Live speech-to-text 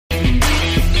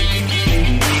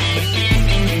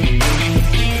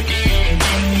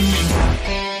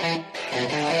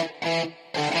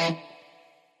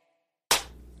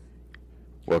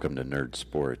Welcome to Nerd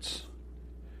Sports.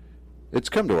 It's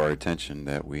come to our attention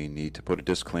that we need to put a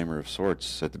disclaimer of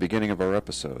sorts at the beginning of our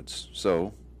episodes,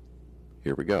 so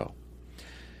here we go.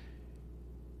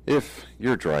 If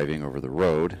you're driving over the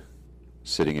road,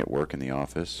 sitting at work in the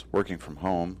office, working from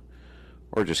home,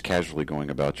 or just casually going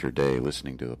about your day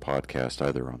listening to the podcast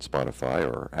either on Spotify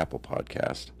or Apple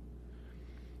Podcast,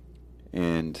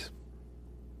 and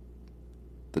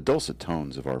the dulcet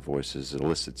tones of our voices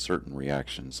elicit certain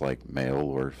reactions like male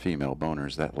or female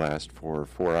boners that last for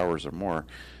 4 hours or more,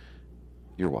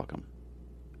 you're welcome.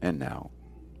 And now,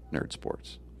 Nerd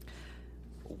Sports.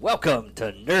 Welcome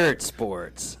to Nerd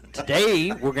Sports.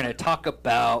 Today we're going to talk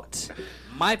about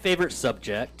my favorite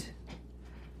subject,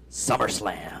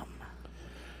 SummerSlam.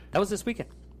 That was this weekend.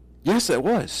 Yes, that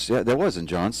was. Yeah, that was. And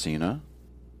John Cena.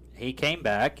 He came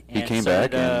back. He came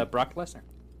back and Brock Lesnar.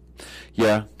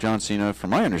 Yeah, John Cena,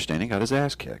 from my understanding, got his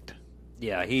ass kicked.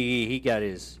 Yeah, he got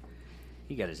his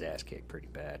ass kicked pretty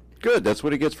bad. Good, that's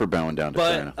what he gets for bowing down to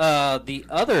China. But the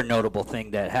other notable thing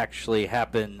that actually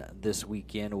happened this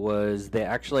weekend was they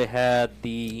actually had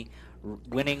the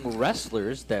winning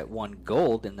wrestlers that won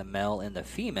gold in the male and the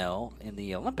female in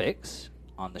the Olympics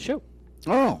on the show.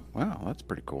 Oh, wow, that's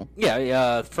pretty cool.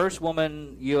 Yeah, first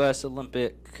woman U.S.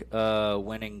 Olympic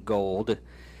winning gold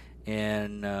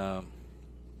in the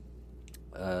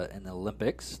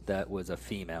Olympics. That was a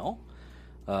female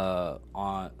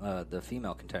on the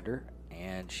female contender,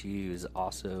 and she was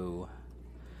also.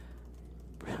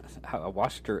 I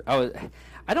watched her.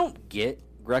 I don't get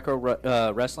Greco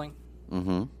wrestling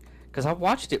because I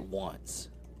watched it once,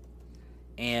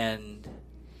 and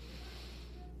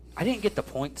I didn't get the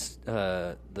points,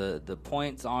 the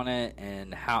points on it,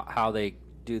 and how they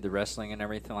do the wrestling and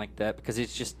everything like that. Because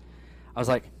it's just, I was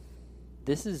like,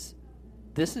 this is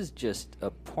just a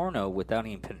porno without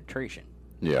any penetration.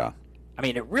 Yeah. I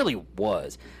mean, it really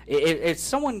was. If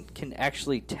someone can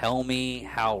actually tell me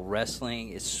how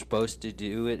wrestling is supposed to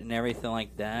do it and everything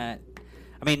like that,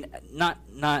 I mean, not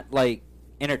like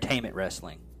entertainment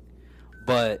wrestling,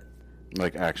 but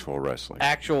like actual wrestling.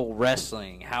 Actual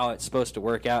wrestling, how it's supposed to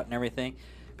work out and everything,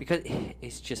 because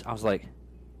it's just, I was like,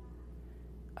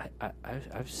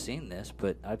 I've seen this,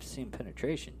 but I've seen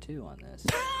penetration too on this.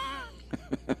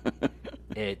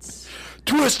 It's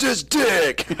twist his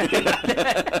dick. What?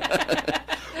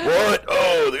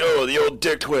 Oh, the old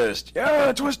dick twist.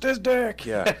 Yeah, twist his dick.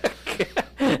 Yeah.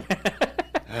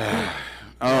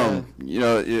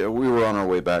 We were on our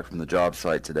way back from the job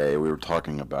site today. We were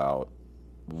talking about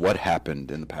what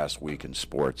happened in the past week in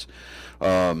sports.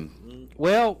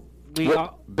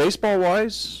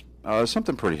 Baseball-wise,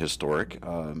 something pretty historic.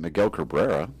 Miguel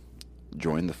Cabrera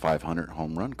joined the 500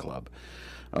 home run club.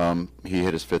 He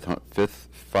hit his fifth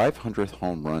 500th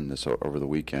home run over the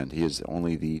weekend. He is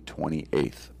only the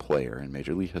 28th player in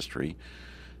Major League history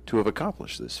to have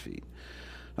accomplished this feat.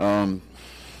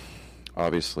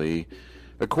 Obviously,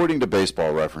 according to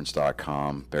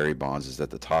BaseballReference.com, Barry Bonds is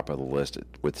at the top of the list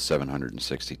with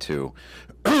 762.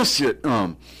 Shit.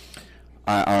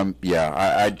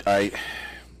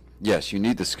 Yes, you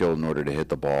need the skill in order to hit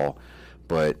the ball,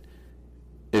 but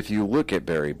if you look at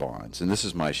Barry Bonds, and this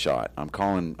is my shot,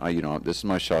 this is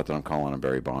my shot that I'm calling on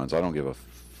Barry Bonds. I don't give a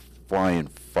flying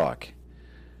fuck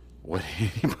what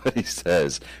anybody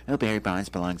says. Oh, Barry Bonds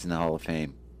belongs in the Hall of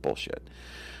Fame. Bullshit.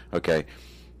 Okay.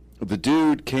 The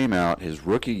dude came out his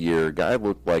rookie year. Guy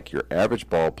looked like your average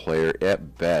ball player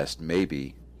at best,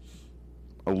 maybe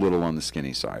a little on the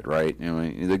skinny side, right?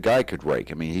 The guy could rake.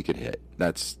 I mean, he could hit.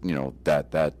 That's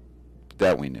that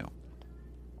we knew.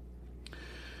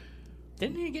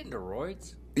 Didn't he get into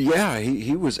roids? Yeah,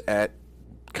 he was at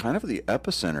kind of the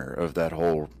epicenter of that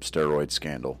whole steroid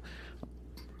scandal.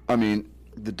 I mean,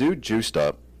 the dude juiced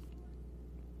up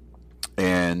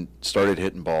and started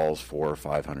hitting balls 400 or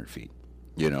 500 feet.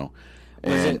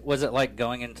 Was it like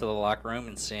going into the locker room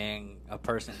and seeing a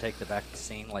person take the back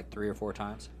scene like 3 or 4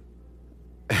 times?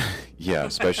 Yeah,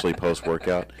 especially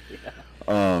post-workout.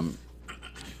 Yeah.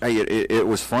 It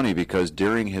was funny because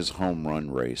during his home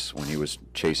run race, when he was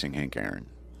chasing Hank Aaron,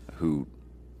 who,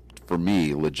 for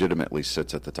me, legitimately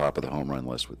sits at the top of the home run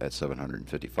list at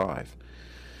 755.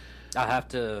 I have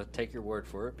to take your word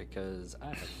for it because I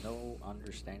have no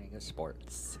understanding of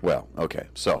sports. Well, okay,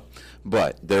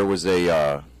 but there was they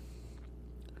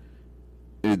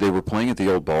were playing at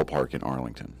the old ballpark in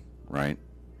Arlington, right?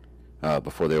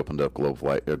 Before they opened up Globe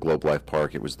Life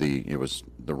Park, it was the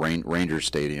Rangers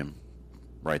Stadium.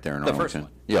 Right there in Arlington. The first one?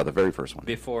 Yeah, the very first one.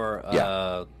 Before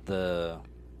the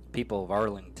people of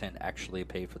Arlington actually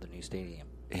paid for the new stadium.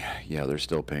 Yeah, they're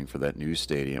still paying for that new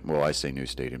stadium. Well, I say new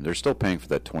stadium. They're still paying for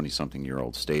that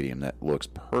 20-something-year-old stadium that looks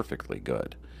perfectly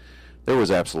good. There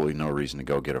was absolutely no reason to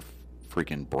go get a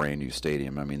freaking brand new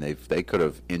stadium. I mean, they could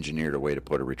have engineered a way to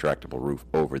put a retractable roof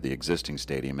over the existing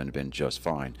stadium and been just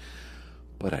fine.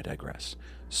 But I digress.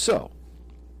 So,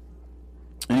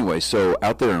 anyway, so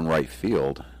out there in right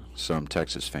field, some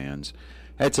Texas fans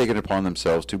had taken it upon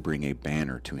themselves to bring a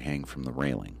banner to hang from the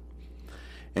railing.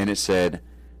 And it said,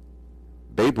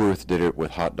 Babe Ruth did it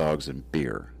with hot dogs and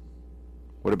beer.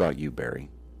 What about you, Barry?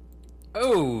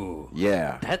 Oh,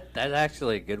 Yeah. that's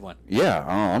actually a good one. Yeah,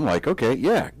 I'm like, okay,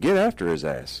 yeah, get after his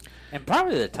ass. And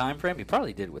probably the time frame, he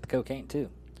probably did it with cocaine too,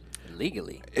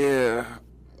 legally.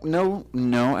 No,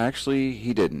 actually,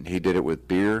 he didn't. He did it with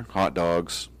beer, hot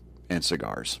dogs, and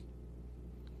cigars.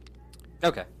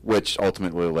 Okay. Which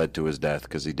ultimately led to his death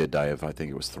because he did die of, I think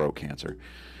it was throat cancer.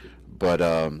 But,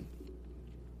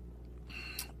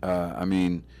 I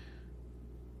mean,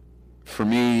 for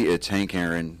me, it's Hank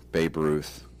Aaron, Babe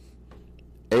Ruth.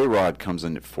 A-Rod comes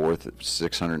in at fourth at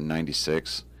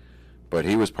 696, but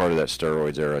he was part of that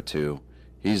steroids era too.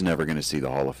 He's never going to see the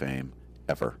Hall of Fame,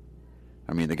 ever.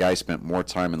 I mean, the guy spent more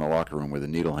time in the locker room with a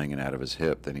needle hanging out of his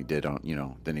hip than he did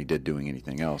doing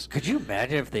anything else. Could you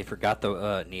imagine if they forgot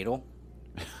the needle?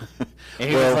 And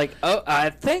he was like, "Oh, I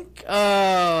think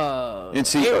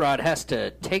A-Rod has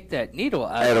to take that needle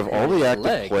out of all the active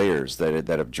leg." players that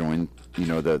have joined,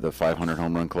 the 500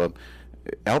 home run club.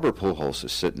 Albert Pujols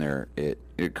is sitting there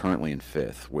currently in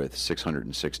fifth with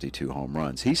 662 home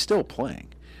runs. He's still playing,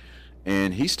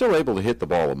 and he's still able to hit the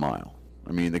ball a mile.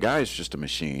 I mean, the guy is just a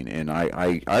machine, and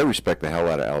I respect the hell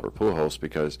out of Albert Pujols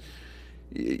because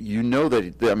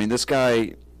this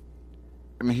guy,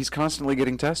 he's constantly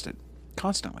getting tested.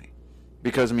 Constantly.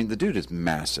 Because, the dude is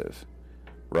massive,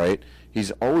 right?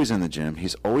 He's always in the gym.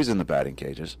 He's always in the batting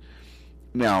cages.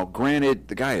 Now, granted,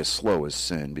 the guy is slow as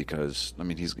sin because,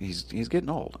 he's getting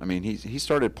old. He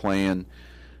started playing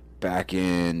back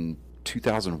in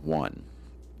 2001,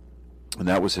 and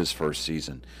that was his first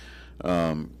season.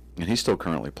 And he's still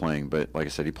currently playing, but like I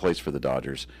said, he plays for the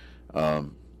Dodgers.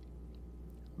 But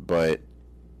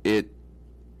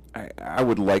I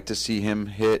would like to see him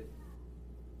hit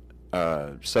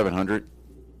 700.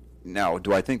 Now,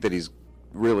 do I think that he's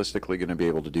realistically going to be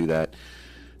able to do that?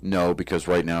 No, because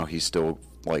right now he's still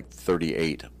like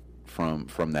 38 from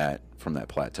that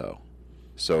plateau.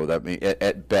 So that means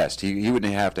at best he would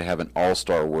have to have an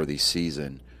all-star worthy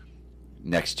season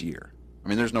next year.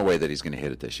 There's no way that he's going to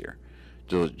hit it this year.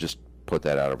 Just put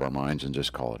that out of our minds and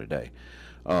just call it a day.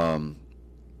 And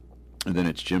then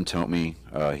it's Jim Thome.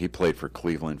 He played for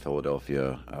Cleveland,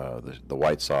 Philadelphia, the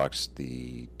White Sox,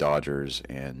 the Dodgers,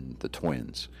 and the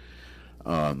Twins.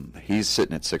 He's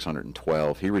sitting at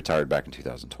 612. He retired back in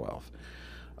 2012.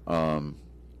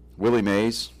 Willie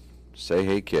Mays, say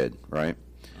hey kid, right?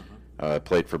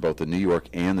 Played for both the New York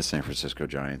and the San Francisco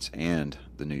Giants and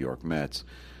the New York Mets.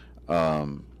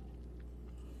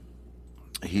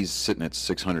 He's sitting at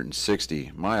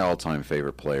 660. My all-time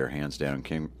favorite player, hands down,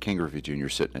 King Griffey Jr.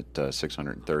 sitting at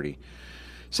 630.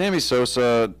 Sammy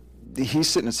Sosa, he's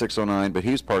sitting at 609, but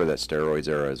he's part of that steroids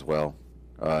era as well.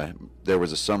 There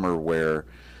was a summer where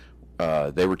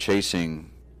they were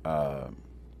chasing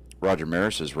Roger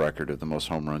Maris's record of the most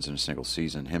home runs in a single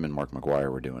season. Him and Mark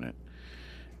McGwire were doing it,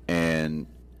 and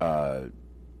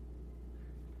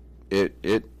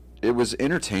it was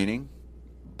entertaining.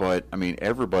 But,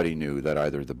 everybody knew that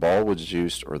either the ball was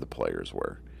juiced or the players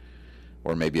were.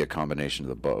 Or maybe a combination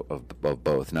of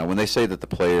both. Now, when they say that the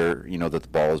player, that the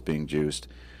ball is being juiced,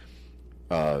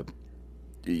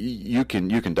 you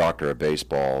can doctor a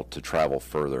baseball to travel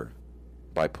further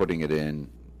by putting it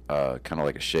in kind of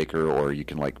like a shaker, or you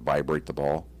can, vibrate the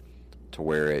ball to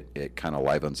where it kind of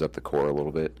livens up the core a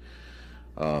little bit.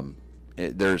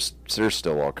 There's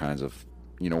still all kinds of,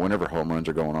 whenever home runs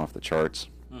are going off the charts,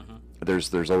 mm-hmm.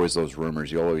 There's always those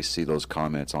rumors. You'll always see those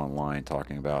comments online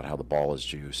talking about how the ball is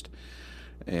juiced.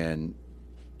 And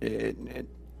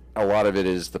a lot of it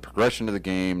is the progression of the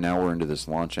game. Now we're into this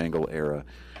launch angle era.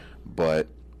 But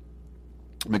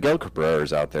Miguel Cabrera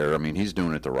is out there. He's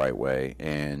doing it the right way.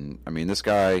 And, this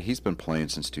guy, he's been playing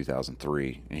since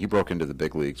 2003. And he broke into the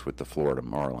big leagues with the Florida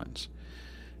Marlins.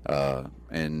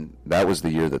 And that was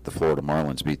the year that the Florida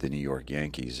Marlins beat the New York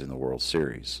Yankees in the World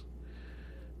Series.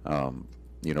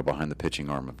 Behind the pitching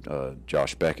arm of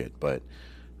Josh Beckett. But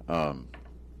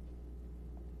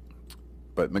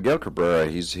Miguel Cabrera,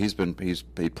 he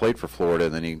played for Florida,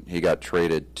 and then he got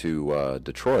traded to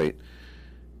Detroit,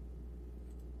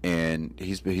 and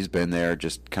he's been there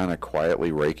just kind of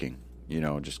quietly raking,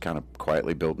 just kind of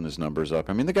quietly building his numbers up.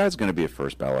 The guy's going to be a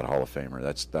first ballot Hall of Famer.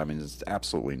 There's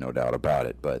absolutely no doubt about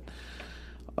it. But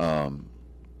I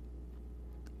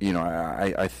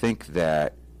think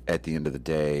that at the end of the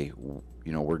day,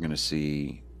 we're going to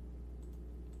see,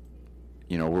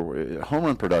 home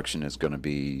run production is going to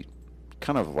be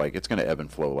kind of like, it's going to ebb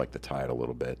and flow like the tide a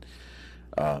little bit.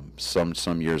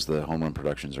 Some years the home run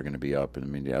productions are going to be up, and I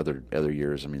mean the other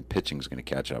years, I mean pitching is going to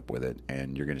catch up with it,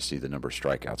 and you're going to see the number of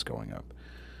strikeouts going up.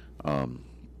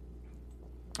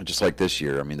 Just like this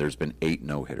year, I mean there's been 8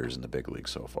 no-hitters in the big league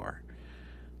so far,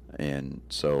 and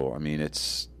so I mean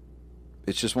it's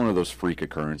just one of those freak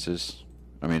occurrences.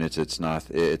 I mean it's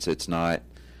not.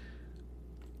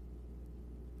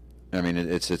 I mean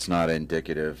it's not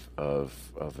indicative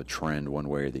of a trend one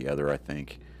way or the other, I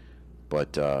think,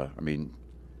 but I mean.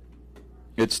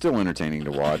 It's still entertaining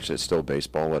to watch. It's still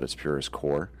baseball at its purest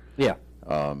core. Yeah.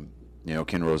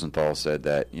 Ken Rosenthal said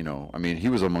that, I mean, he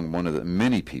was among one of the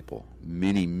many people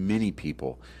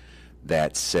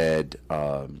that said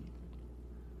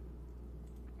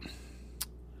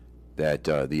that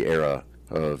the era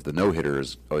of the no-hitter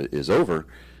is over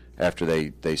after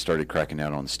they started cracking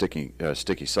down on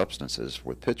sticky substances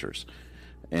with pitchers.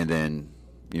 And then,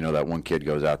 that one kid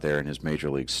goes out there in his major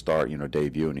league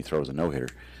debut, and he throws a no-hitter.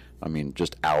 I mean,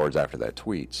 just hours after that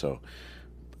tweet. So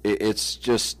it's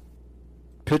just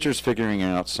pitchers figuring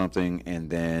out something, and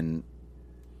then,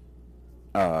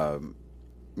 and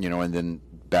then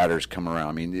batters come around.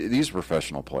 I mean, these are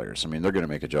professional players. I mean, they're going to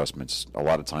make adjustments a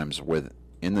lot of times from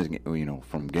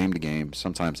game to game,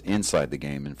 sometimes inside the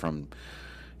game, and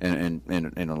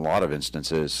in a lot of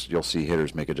instances, you'll see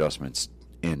hitters make adjustments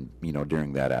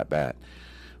during that at bat.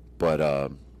 But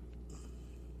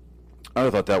I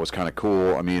thought that was kind of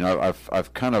cool. I mean,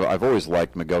 I've always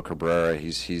liked Miguel Cabrera.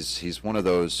 He's one of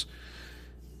those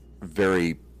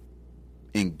very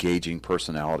engaging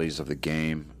personalities of the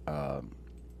game.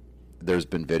 There's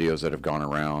been videos that have gone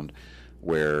around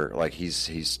where like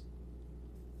he's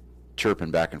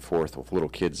chirping back and forth with little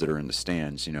kids that are in the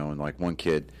stands, and like one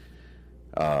kid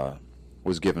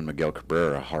was giving Miguel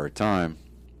Cabrera a hard time,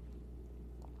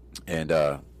 and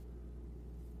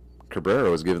Cabrera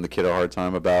was giving the kid a hard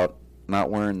time about not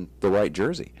wearing the right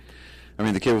jersey. I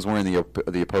mean, the kid was wearing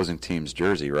the opposing team's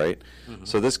jersey, right? Mm-hmm.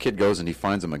 So this kid goes and he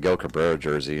finds a Miguel Cabrera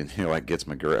jersey, and he gets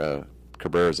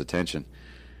Cabrera's attention.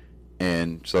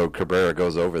 And so Cabrera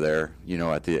goes over there,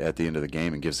 at the end of the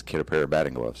game, and gives the kid a pair of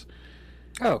batting gloves.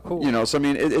 Oh, cool. So I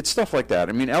mean, it's stuff like that.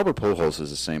 I mean, Albert Pujols is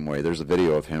the same way. There's a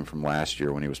video of him from last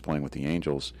year when he was playing with the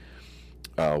Angels.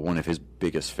 One of his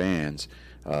biggest fans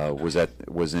was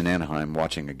in Anaheim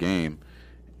watching a game,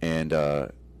 and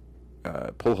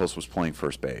Pujols was playing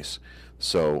first base.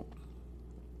 So,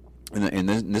 and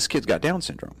this kid's got Down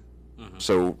syndrome. Mm-hmm.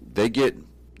 So they get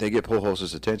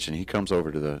Pujols' attention. He comes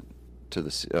over to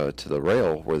the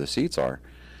rail where the seats are,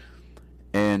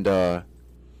 and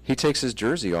he takes his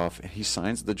jersey off and he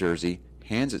signs the jersey,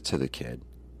 hands it to the kid.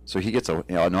 So he gets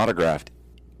an autographed,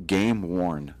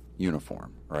 game-worn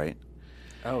uniform, right?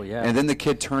 Oh yeah. And then the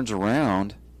kid turns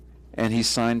around and he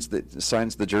signs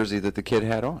the jersey that the kid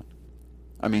had on.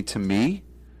 I mean, to me,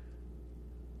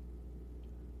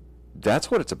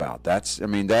 that's what it's about. That's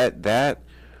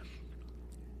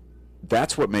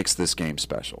what makes this game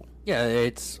special. Yeah,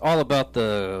 it's all about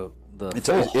the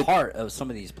heart of some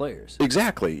of these players.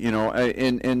 Exactly.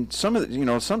 And some of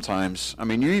the, sometimes, I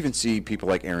mean, you even see people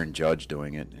like Aaron Judge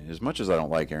doing it. As much as I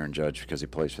don't like Aaron Judge because he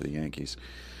plays for the Yankees,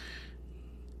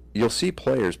 you'll see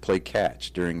players play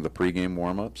catch during the pregame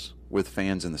warm-ups with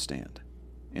fans in the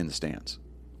stands.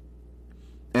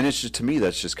 And it's just, to me,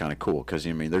 that's just kind of cool because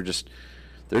they're just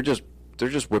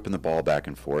whipping the ball back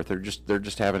and forth. They're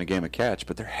just having a game of catch,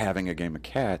 but they're having a game of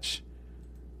catch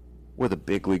with a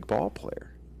big league ball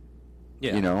player.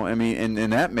 Yeah. I mean,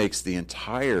 and that makes the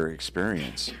entire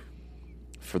experience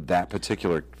for that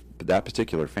particular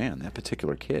fan, that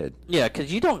particular kid. Yeah,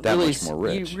 because you don't that really much more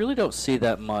rich. You really don't see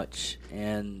that much,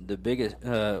 and the biggest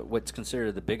what's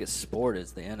considered the biggest sport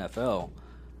is the NFL.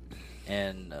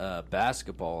 And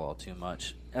basketball all too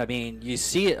much. I mean, you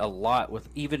see it a lot with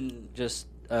even just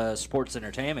sports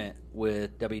entertainment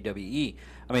with WWE.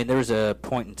 I mean, there was a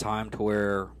point in time to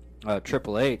where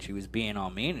Triple H, he was being all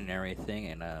mean and everything,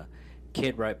 and a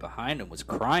kid right behind him was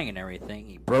crying and everything.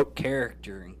 He broke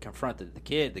character and confronted the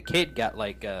kid. The kid got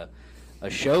like a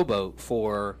showboat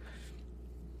for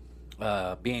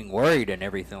being worried and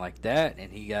everything like that,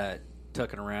 and he got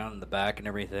tucking around in the back and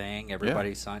everything.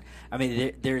 Everybody signed. I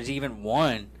mean, there's even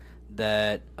one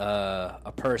that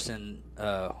a person,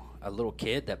 a little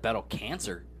kid that battled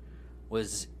cancer,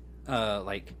 was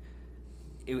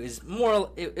it was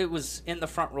more. It was in the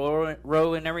front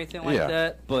row and everything like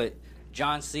that. But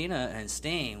John Cena and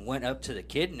Sting went up to the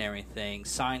kid and everything,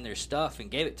 signed their stuff,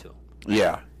 and gave it to him.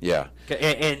 Yeah.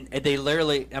 And they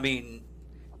literally, I mean,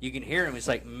 you can hear him. It's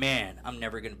like, man, I'm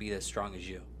never going to be as strong as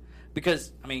you.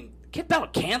 Because, I mean, kid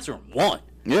battled cancer and won.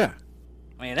 Yeah.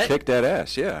 I mean, that, Kick that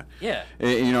ass, yeah. Yeah.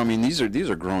 And, you know, I mean, these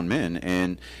are grown men,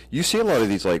 and you see a lot of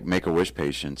these like Make-A-Wish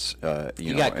patients.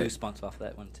 You know, got goosebumps off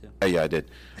that one too. Yeah, I did.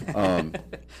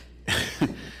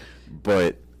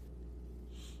 But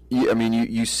I mean,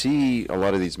 you see a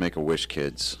lot of these Make-A-Wish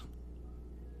kids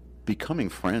becoming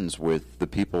friends with the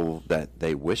people that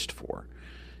they wished for,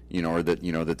 you know, or that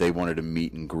that they wanted to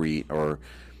meet and greet, or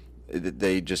that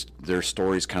their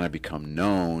stories kind of become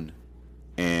known,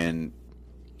 and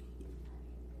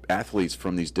athletes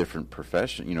from these different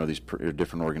professions, these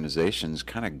different organizations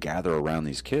kind of gather around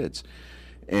these kids.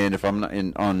 And if I'm not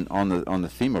on the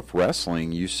theme of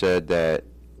wrestling, you said that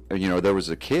there was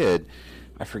a kid,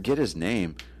 I forget his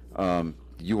name.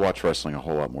 You watch wrestling a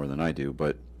whole lot more than I do,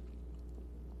 but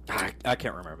I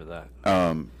can't remember that.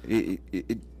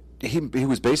 He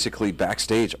was basically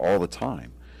backstage all the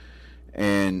time,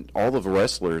 and all of the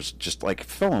wrestlers just like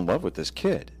fell in love with this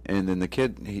kid. And then the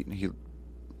kid he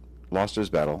lost his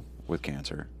battle with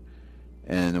cancer,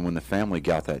 and then when the family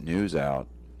got that news out,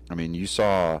 I mean, you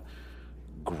saw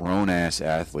grown ass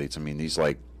athletes. I mean, these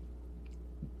like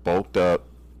bulked up,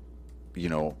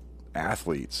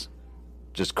 athletes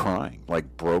just crying,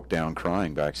 like broke down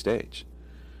crying backstage,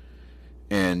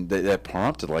 and that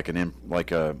prompted like an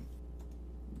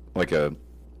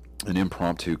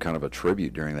impromptu kind of a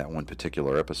tribute during that one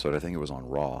particular episode. I think it was on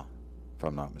Raw, if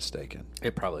I'm not mistaken.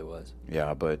 It probably was.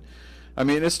 Yeah, but I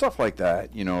mean, it's stuff like that.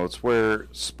 It's where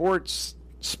sports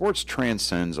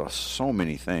transcends so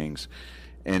many things,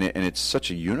 and it's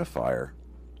such a unifier.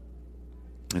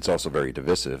 It's also very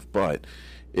divisive, but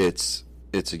it's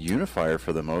a unifier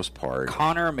for the most part.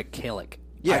 Connor McKillick.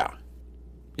 Yeah.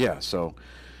 Yeah, so,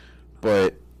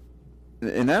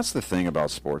 and that's the thing about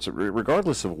sports,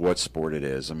 regardless of what sport it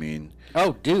is. I mean...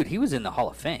 Oh, dude, he was in the Hall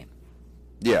of Fame.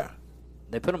 Yeah.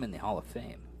 They put him in the Hall of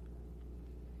Fame.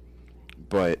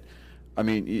 But, I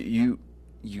mean,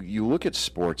 you look at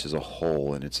sports as a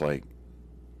whole, and it's like,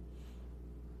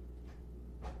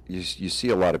 you see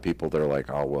a lot of people that are like,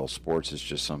 oh, well, sports is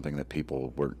just something that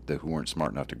people who weren't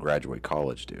smart enough to graduate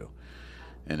college do.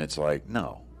 And it's like,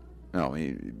 no,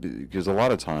 because a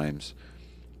lot of times,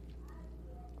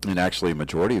 and actually a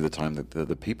majority of the time,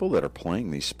 the people that are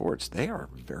playing these sports, they are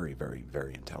very, very,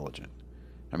 very intelligent.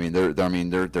 I mean, they're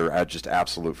just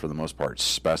absolute, for the most part,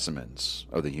 specimens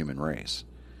of the human race.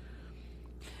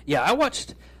 Yeah, I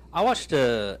watched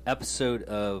a episode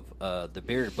of The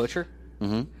Bearded Butcher.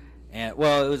 Mm-hmm. And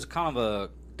well, it was kind of a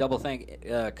double thing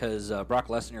because Brock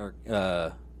Lesnar,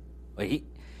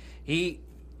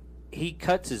 he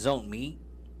cuts his own meat.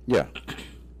 Yeah.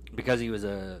 Because he was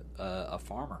a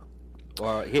farmer.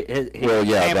 Or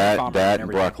that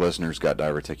Brock Lesnar's got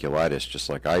diverticulitis just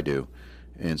like I do,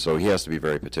 and so he has to be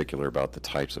very particular about the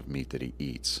types of meat that he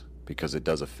eats, because it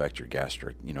does affect your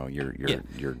gastric,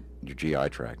 your GI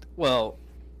tract. Well,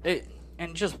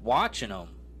 and just watching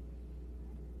them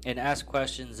and ask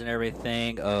questions and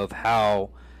everything of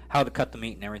how to cut the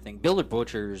meat and everything. Bearded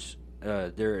Butchers,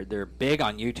 they're big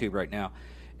on YouTube right now,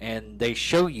 and they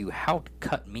show you how to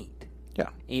cut meat. Yeah.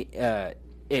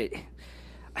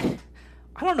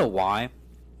 I don't know why,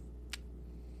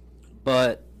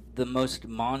 but the most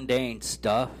mundane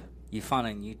stuff you find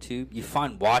on YouTube, you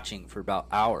find watching for about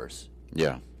hours.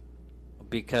 Yeah.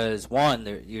 Because one,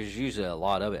 there's usually a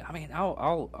lot of it. I mean,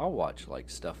 I'll watch like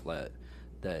stuff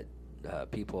that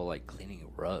people like cleaning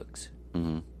rugs.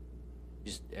 Mm-hmm.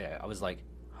 I was like,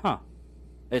 huh,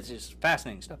 it's just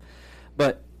fascinating stuff.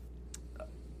 But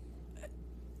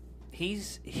he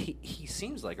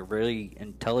seems like a really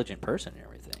intelligent person and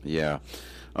everything. Yeah.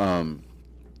 Kind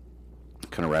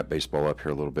of wrap baseball up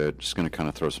here a little bit. Just going to kind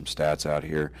of throw some stats out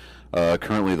here.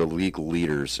 Currently, the league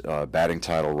leaders batting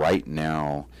title right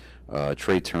now.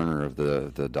 Trey Turner of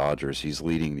the Dodgers. He's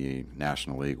leading the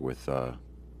National League with a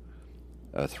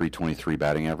 323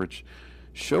 batting average.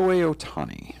 Shohei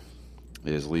Ohtani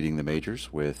is leading the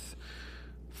majors with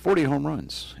 40 home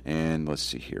runs. And let's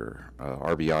see here.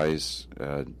 RBIs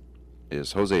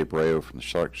is Jose Abreu from the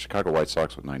Chicago White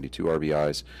Sox with 92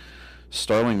 RBIs.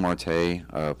 Starling Marte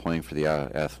playing for the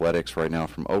Athletics right now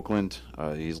from Oakland.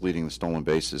 He's leading the stolen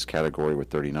bases category with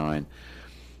 39.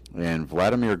 And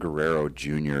Vladimir Guerrero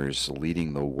Jr. is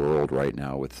leading the world right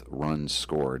now with runs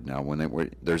scored. Now,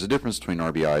 there's a difference between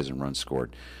RBIs and runs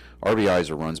scored. RBIs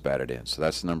are runs batted in, so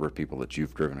that's the number of people that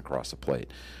you've driven across the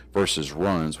plate, versus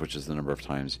runs, which is the number of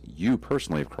times you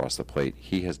personally have crossed the plate.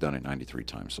 He has done it 93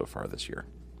 times so far this year.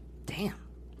 Damn.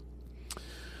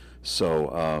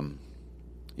 So,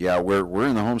 yeah, we're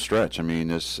in the home stretch. I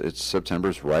mean, it's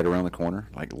September's right around the corner.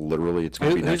 Like, literally, it's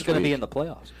going to be next week. Who's going to be in the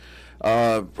playoffs?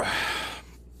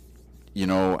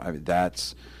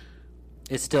 That's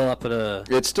It's still up at a.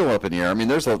 It's still up in the air. I mean,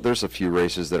 there's a few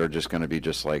races that are just going to be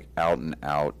just like out and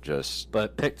out, just.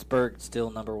 But Pittsburgh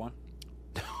still number one.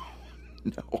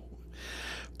 No.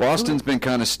 Boston's been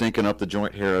kind of stinking up the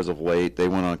joint here as of late. They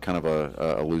went on kind of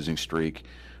a losing streak.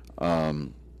 They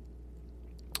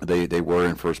were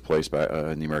in first place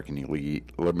in the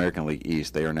American League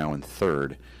East. They are now in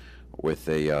third with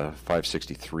a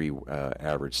 563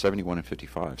 average,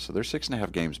 71-55. So they're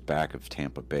 6.5 games back of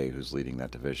Tampa Bay, who's leading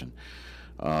that division.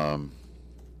 So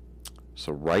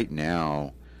right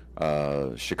now,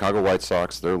 Chicago White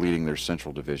Sox, they're leading their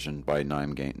Central Division by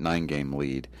 9-game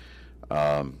lead.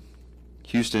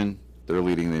 Houston, they're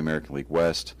leading the American League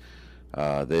West.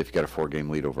 They've got a 4-game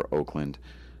lead over Oakland.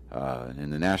 In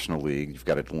the National League, you've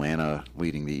got Atlanta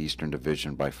leading the Eastern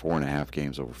Division by 4.5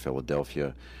 games over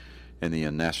Philadelphia. In the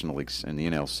National League, in the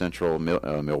NL Central,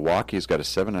 Milwaukee's got a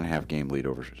 7.5 game lead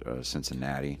over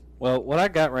Cincinnati. Well, what I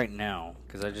got right now,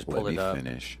 because I just pulled it up. Let me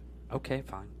finish. Okay,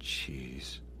 fine.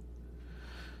 Jeez.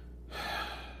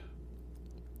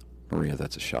 Maria,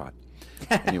 that's a shot.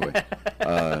 Anyway,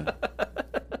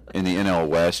 in the NL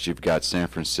West, you've got San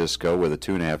Francisco with a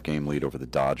 2.5 game lead over the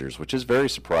Dodgers, which is very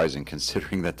surprising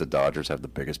considering that the Dodgers have the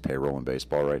biggest payroll in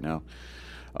baseball right now.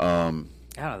 How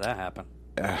did that happen?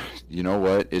 You know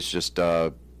what? It's just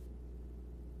because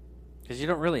you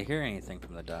don't really hear anything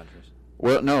from the Dodgers.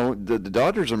 Well, no, the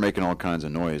Dodgers are making all kinds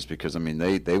of noise because, I mean,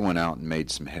 they went out and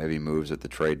made some heavy moves at the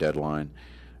trade deadline.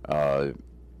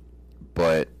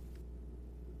 But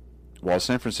while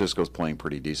San Francisco's playing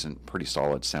pretty decent, pretty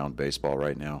solid, sound baseball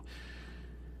right now,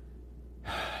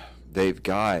 they've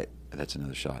got – that's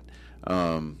another shot.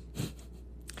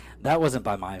 That wasn't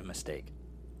by my mistake.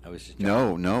 I was just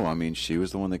joking. No. I mean, she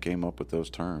was the one that came up with those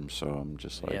terms, so I'm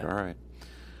just like, yeah. All right.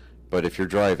 But if you're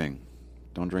driving,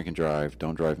 don't drink and drive.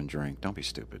 Don't drive and drink. Don't be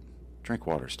stupid. Drink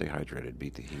water. Stay hydrated.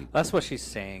 Beat the heat. That's what she's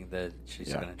saying, that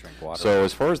she's going to drink water. So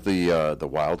as far as the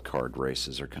wild card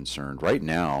races are concerned, right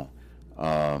now,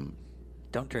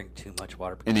 don't drink too much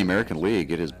water. In the American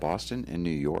League, it is Boston and New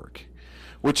York,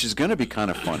 which is going to be kind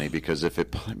of funny because if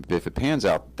it pans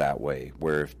out that way,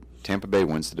 where if Tampa Bay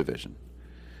wins the division,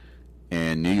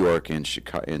 and New York and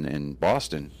Chicago and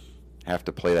Boston have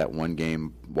to play that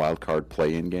one-game wild card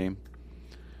play-in game,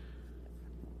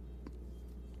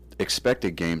 expect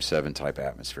a Game 7 type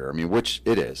atmosphere. I mean, which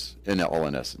it is in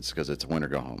essence because it's a win or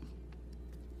go home.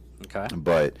 Okay.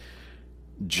 But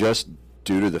just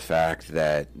due to the fact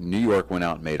that New York went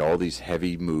out and made all these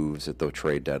heavy moves at the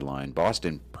trade deadline,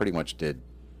 Boston pretty much did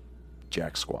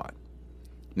jack squat.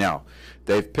 Now,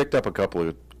 they've picked up a couple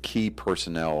of key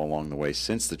personnel along the way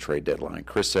since the trade deadline.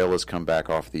 Chris Sale has come back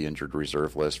off the injured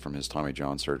reserve list from his Tommy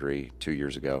John surgery 2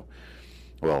 years ago.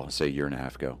 Well, say a year and a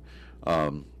half ago.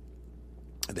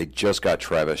 They just got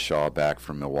Travis Shaw back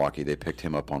from Milwaukee. They picked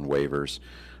him up on waivers.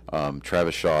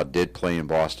 Travis Shaw did play in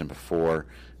Boston before.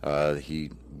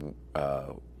 He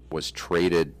was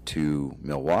traded to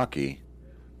Milwaukee,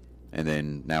 and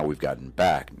then now we've gotten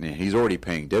back. And he's already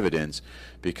paying dividends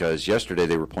because yesterday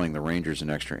they were playing the Rangers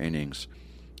in extra innings.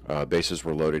 Bases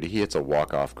were loaded. He hits a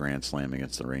walk-off grand slam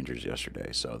against the Rangers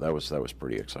yesterday, so that was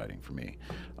pretty exciting for me.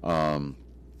 But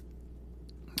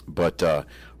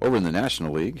over in the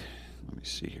National League, let me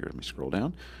see here. Let me scroll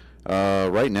down.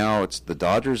 Right now, it's the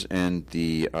Dodgers and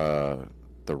the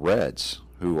Reds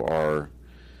who are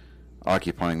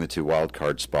occupying the 2 wild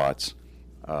card spots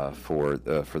for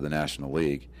the National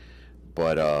League.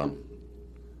 But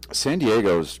San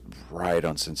Diego's right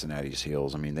on Cincinnati's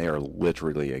heels. I mean, they are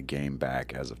literally a game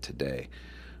back as of today.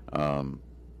 I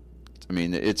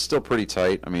mean, it's still pretty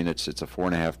tight. I mean, it's a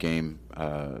 4.5 game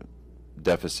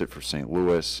deficit for St.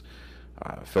 Louis.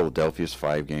 Philadelphia's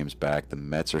 5 games back. The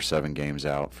Mets are 7 games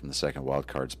out from the second wild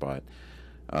card spot.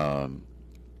 I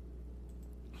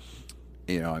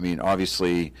mean,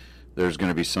 obviously, there's going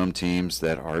to be some teams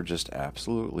that are just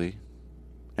absolutely,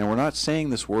 and we're not saying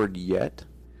this word yet.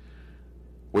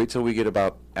 Wait till we get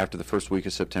about after the first week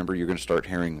of September. You're going to start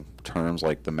hearing terms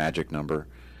like the magic number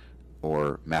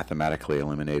or mathematically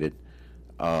eliminated.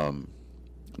 Now,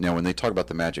 when they talk about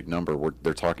the magic number,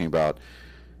 they're talking about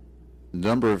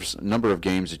number of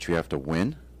games that you have to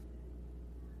win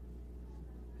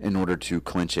in order to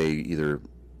clinch a either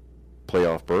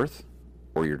playoff berth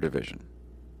or your division.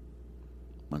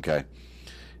 Okay,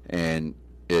 and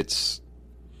it's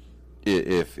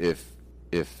if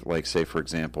like say for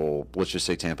example, let's just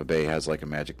say Tampa Bay has like a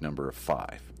magic number of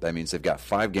 5. That means they've got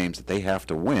 5 games that they have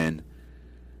to win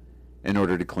in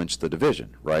order to clinch the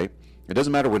division, right? It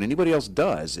doesn't matter what anybody else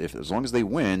does. As long as they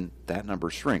win, that number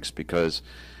shrinks because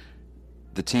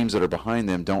the teams that are behind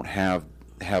them don't have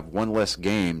one less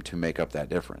game to make up that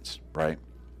difference, right?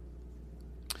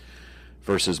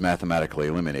 versus mathematically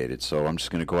eliminated. So I'm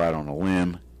just going to go out on a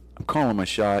limb. I'm calling my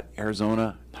shot.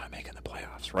 Arizona, not making the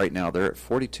playoffs. Right now, they're at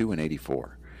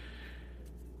 42-84.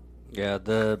 Yeah,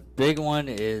 the big one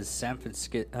is San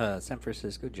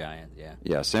Francisco Giants. Yeah.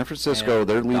 Yeah, San Francisco,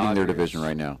 they're leading Dodgers. their division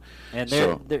right now. And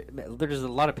So- there's a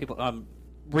lot of people. I'm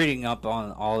reading up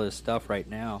on all this stuff right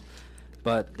now,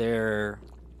 but they're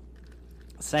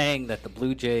saying that the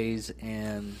Blue Jays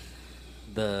and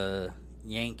the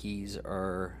Yankees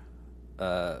are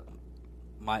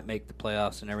might make the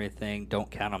playoffs and everything.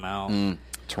 Don't count them out.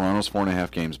 Toronto's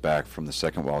 4.5 games back from the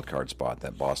second wild card spot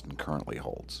that Boston currently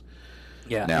holds.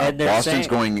 Yeah. Now and they're Boston's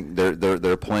saying, going.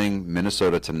 They're playing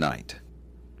Minnesota tonight.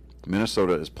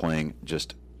 Minnesota is playing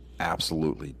just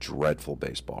absolutely dreadful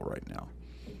baseball right now.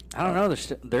 I don't know.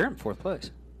 They're in fourth place.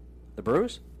 The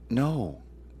Brewers. No,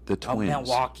 the Oh, Twins.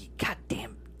 Milwaukee. God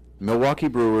damn. Milwaukee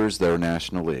Brewers. They're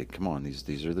National League. Come on,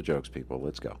 these are the jokes, people.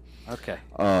 Let's go. Okay.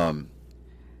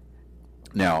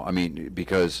 Now, I mean,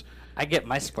 because I get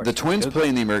my sports. the Twins Good. play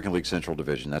in the American League Central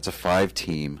Division. That's a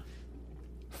five-team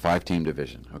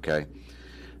division. Okay,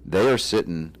 they are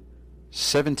sitting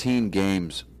 17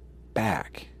 games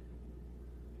back.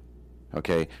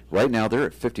 Okay, right now they're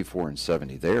at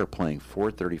 54-70. They are playing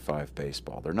 435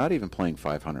 baseball. They're not even playing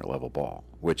 500 level ball,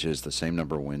 which is the same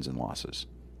number of wins and losses.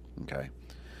 Okay,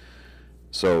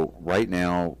 so right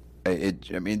now,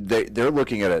 they're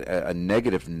looking at a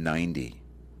negative 90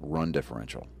 run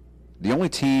differential. The only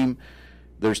team,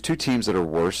 there's two teams that are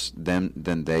worse than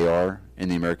they are in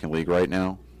the American League right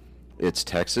now. It's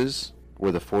Texas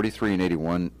with a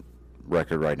 43-81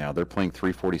 record right now. They're playing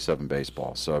 347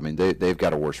 baseball. So I mean they've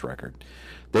got a worse record.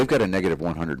 They've got a negative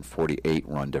 148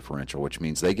 run differential, which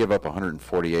means they give up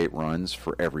 148 runs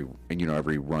for every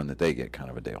run that they get, kind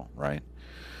of a deal, right?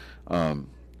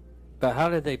 But how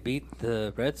did they beat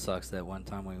the Red Sox that one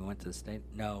time when we went to the state?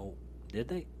 No, did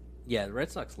they? Yeah, the Red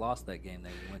Sox lost that game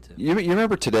that we went to. You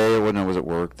remember today when I was at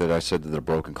work that I said that the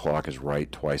broken clock is right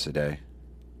twice a day?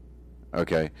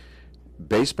 Okay.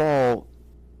 Baseball,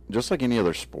 just like any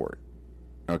other sport,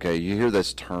 okay, you hear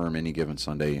this term any given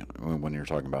Sunday when you're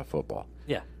talking about football.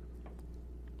 Yeah.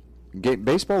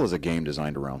 Baseball is a game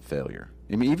designed around failure.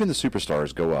 I mean, even the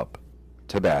superstars go up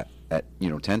to bat at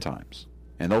 10 times,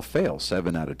 and they'll fail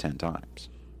 7 out of 10 times.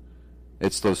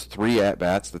 It's those 3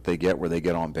 at-bats that they get where they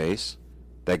get on base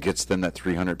that gets them that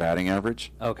 300 batting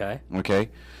average. Okay. Okay,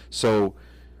 so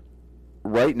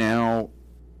right now,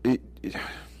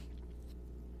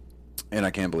 and I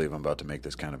can't believe I'm about to make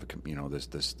this kind of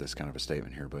this kind of a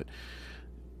statement here, but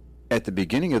at the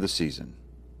beginning of the season,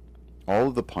 all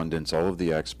of the pundits, all of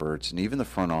the experts, and even the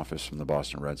front office from the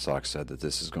Boston Red Sox said that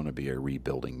this is going to be a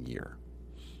rebuilding year.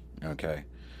 Okay,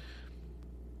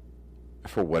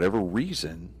 for whatever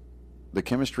reason, the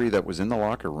chemistry that was in the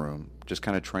locker room just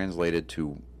kind of translated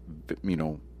to,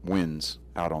 wins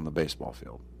out on the baseball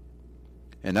field.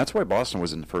 And that's why Boston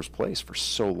was in the first place for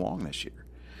so long this year.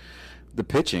 The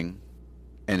pitching,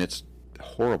 and its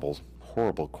horrible,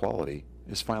 horrible quality,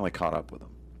 is finally caught up with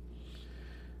them.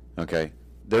 Okay?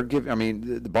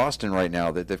 The Boston right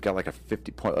now, they've got like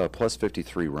a plus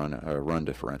 53 run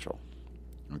differential.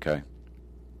 Okay?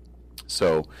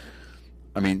 So,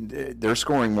 they're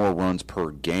scoring more runs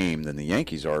per game than the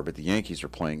Yankees are, but the Yankees are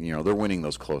playing, they're winning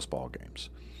those close ball games.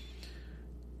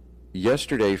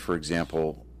 Yesterday, for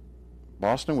example,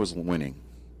 Boston was winning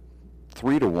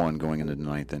 3-1 going into the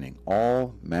 9th inning.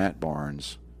 All Matt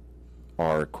Barnes,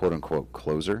 our quote-unquote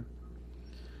closer,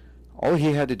 all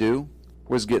he had to do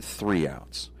was get 3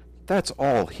 outs. That's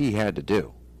all he had to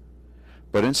do.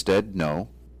 But instead, no.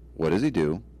 What does he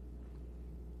do?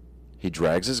 He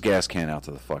drags his gas can out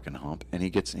to the fucking hump, and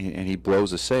he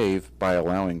blows a save by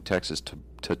allowing Texas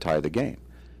to tie the game,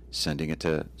 sending it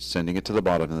to the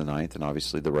bottom of the 9th, and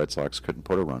obviously the Red Sox couldn't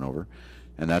put a run over,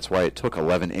 and that's why it took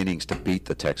 11 innings to beat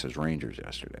the Texas Rangers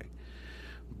yesterday.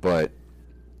 But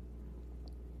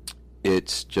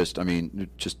it's just,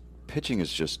 pitching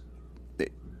is just,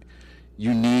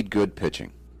 you need good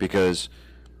pitching, because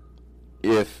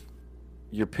if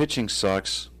your pitching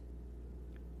sucks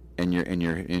and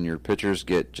your pitchers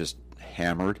get just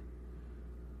hammered,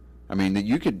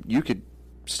 you could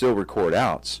still record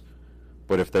outs,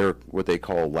 but if they're what they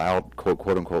call loud,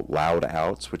 quote unquote loud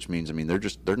outs, which means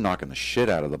they're knocking the shit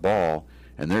out of the ball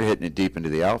and they're hitting it deep into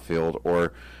the outfield,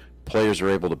 or players are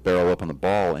able to barrel up on the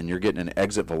ball and you're getting an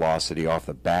exit velocity off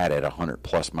the bat at 100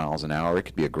 plus miles an hour. It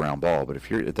could be a ground ball, but if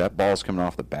that ball's coming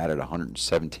off the bat at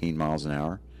 117 miles an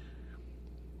hour,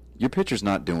 your pitcher's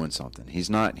not doing something. He's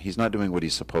not doing what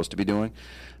he's supposed to be doing.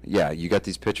 Yeah, you got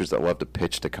these pitchers that love to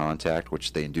pitch to contact,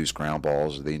 which they induce ground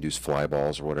balls or they induce fly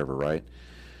balls or whatever, right?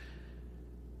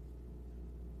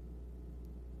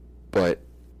 But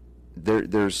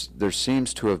there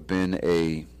seems to have been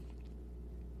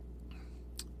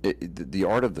the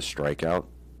art of the strikeout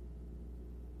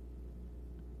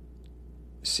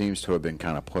seems to have been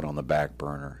kind of put on the back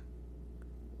burner.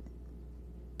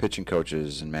 Pitching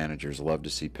coaches and managers love to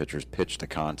see pitchers pitch to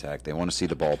contact. They want to see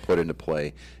the ball put into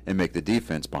play and make the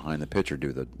defense behind the pitcher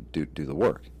do the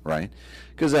work, right?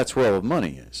 Because that's where all the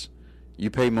money is. You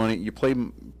pay money. You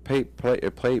pay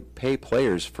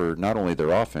players for not only their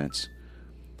offense,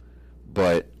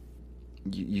 but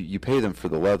you pay them for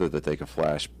the leather that they can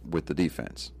flash with the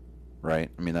defense, right?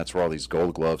 I mean, that's where all these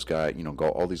Gold Gloves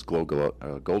all these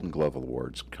Golden Glove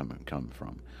awards come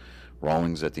from.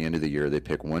 Rawlings, at the end of the year, they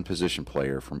pick one position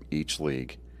player from each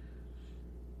league,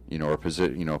 or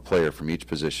a player from each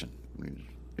position. I mean,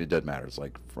 it doesn't matter. It's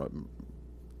like from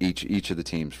each of the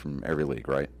teams from every league,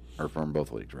 right? Or from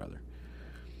both leagues, rather.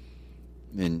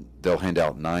 And they'll hand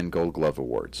out 9 Gold Glove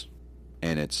awards,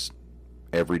 and it's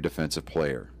every defensive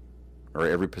player, or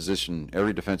every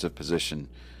defensive position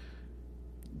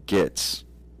gets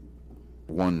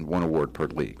one award per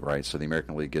league, right? So the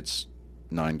American League gets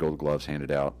 9 Gold Gloves handed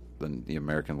out. Then the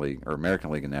American League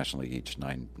and National League each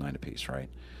 9 apiece, right?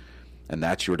 And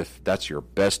that's your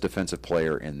best defensive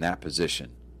player in that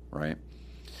position, right?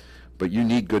 But you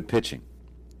need good pitching.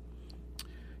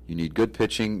 You need good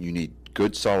pitching. You need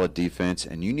good solid defense,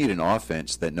 and you need an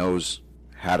offense that knows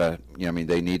how to.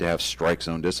 They need to have strike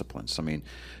zone disciplines. I mean,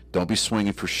 don't be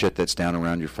swinging for shit that's down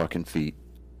around your fucking feet.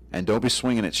 And don't be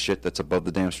swinging at shit that's above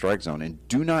the damn strike zone. And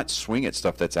do not swing at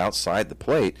stuff that's outside the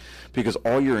plate, because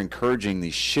all you're encouraging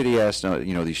these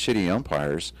shitty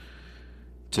umpires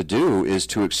to do is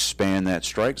to expand that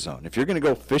strike zone. If you're going to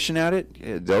go fishing at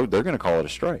it, they're going to call it a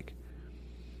strike.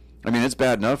 I mean, it's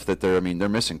bad enough that they're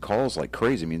missing calls like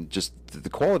crazy. I mean, just the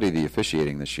quality of the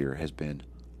officiating this year has been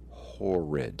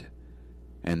horrid,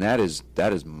 and that is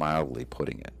mildly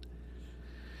putting it.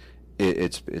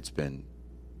 It's been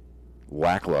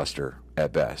lackluster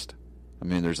at best. I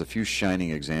mean, there's a few shining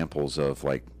examples of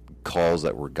like calls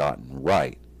that were gotten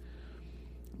right,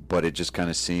 but it just kind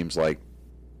of seems like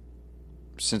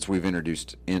since we've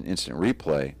introduced instant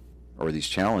replay or these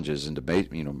challenges into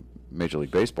Major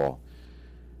League Baseball,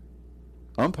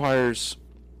 umpires,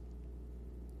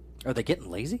 are they getting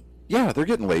lazy? Yeah, they're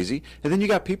getting lazy. And then you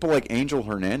got people like Angel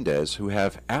Hernandez who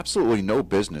have absolutely no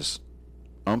business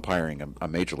umpiring a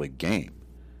Major League game.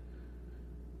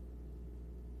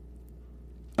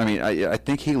 I mean, I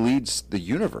think he leads the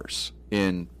universe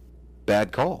in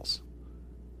bad calls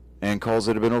and calls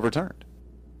that have been overturned.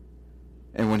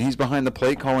 And when he's behind the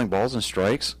plate calling balls and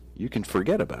strikes, you can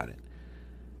forget about it.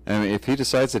 I mean, if he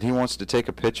decides that he wants to take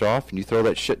a pitch off and you throw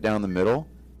that shit down the middle,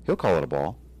 he'll call it a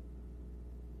ball.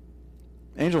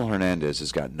 Angel Hernandez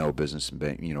has got no business in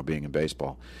being in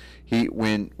baseball. You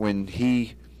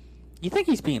think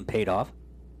he's being paid off?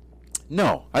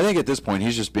 No, I think at this point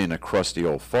he's just being a crusty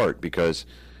old fart because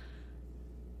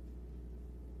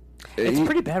it's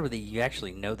pretty bad when you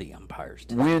actually know the umpires.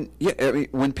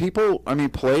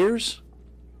 Players,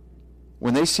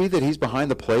 when they see that he's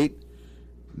behind the plate,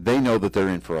 they know that they're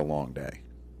in for a long day.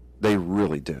 They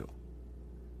really do.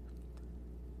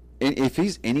 And if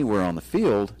he's anywhere on the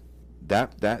field,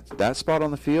 that spot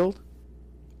on the field,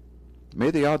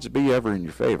 may the odds be ever in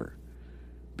your favor.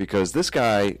 Because this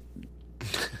guy,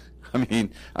 I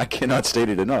mean, I cannot state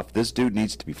it enough. This dude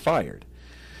needs to be fired.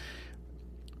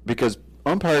 Because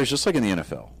umpires, just like in the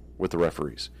NFL with the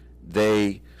referees,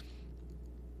 they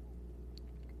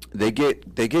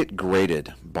get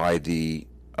graded by the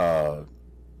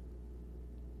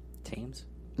teams.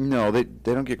 No, they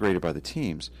don't get graded by the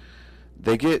teams.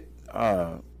 They get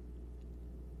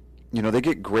they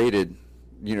get graded.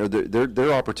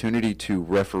 Their opportunity to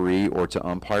referee or to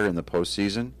umpire in the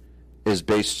postseason is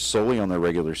based solely on their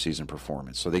regular season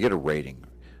performance. So they get a rating: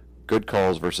 good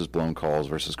calls versus blown calls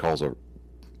versus calls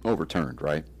overturned.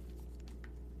 Right?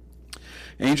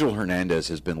 Angel Hernandez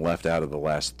has been left out of the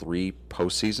last 3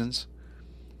 postseasons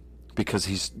because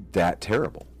he's that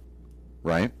terrible.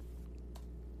 Right?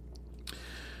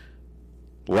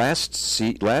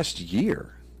 Last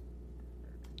year,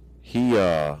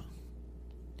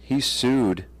 he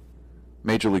sued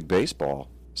Major League Baseball,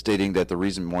 stating that the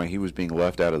reason why he was being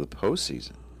left out of the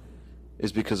postseason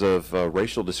is because of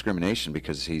racial discrimination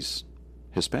because he's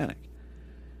Hispanic.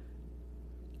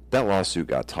 That lawsuit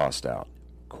got tossed out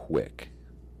quick.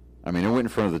 I mean, it went in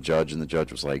front of the judge, and the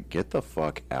judge was like, "Get the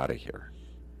fuck out of here."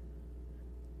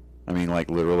 I mean, like,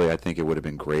 literally, I think it would have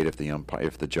been great if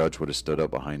the judge would have stood up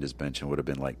behind his bench and would have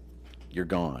been like, "You're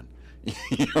gone."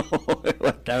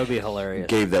 That would be hilarious.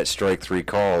 Gave that strike 3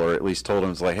 call, or at least told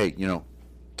him, it's like, "Hey,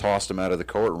 tossed him out of the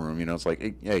courtroom. You know, it's like,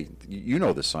 hey, you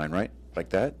know this sign, right? Like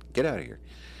that? Get out of here.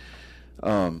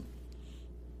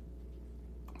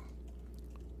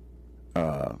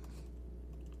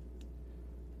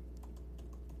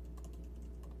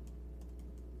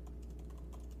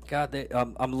 God,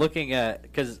 I'm looking at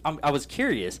because I was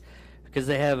curious because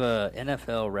they have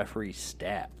NFL referee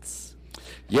stats.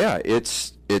 Yeah,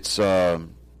 it's that's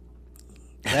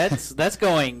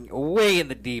going way in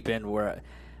the deep end where,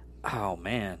 oh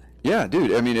man. Yeah,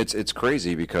 dude. I mean, it's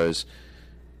crazy because,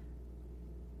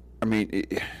 I mean,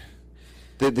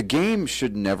 the game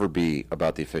should never be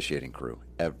about the officiating crew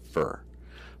ever,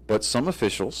 but some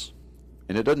officials,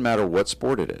 and it doesn't matter what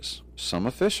sport it is, some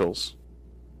officials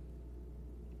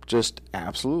just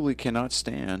absolutely cannot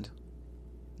stand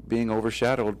being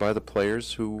overshadowed by the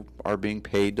players who are being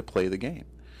paid to play the game.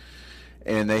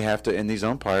 And they have to, and these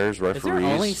umpires, referees. Is there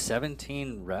only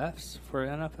 17 refs for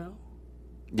NFL?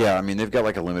 Yeah, I mean, they've got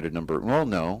like a limited number. Well,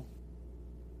 no.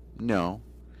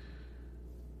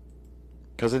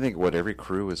 Because I think, every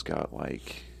crew has got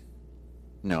like.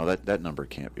 No, that number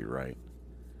can't be right.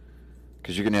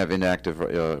 Because you're going to have inactive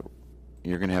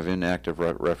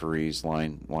referees,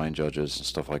 line judges, and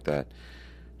stuff like that,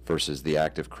 versus the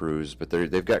active crews. But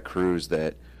they've got crews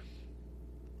that,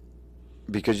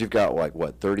 because you've got like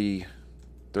 30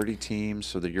 teams,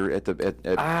 so that you're you're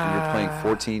playing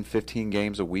 14, 15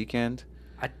 games a weekend.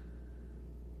 I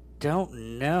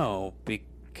don't know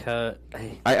because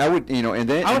I would, and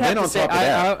then on top of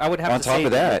that, I would have to say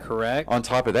that correct. On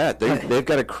top of that, they've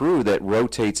got a crew that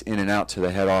rotates in and out to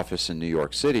the head office in New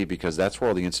York City because that's where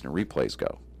all the instant replays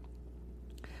go.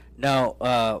 No,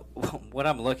 what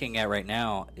I'm looking at right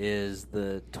now is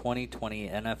the 2020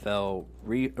 NFL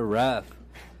ref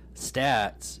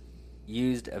stats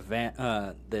used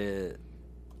the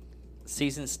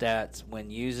season stats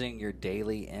when using your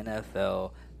daily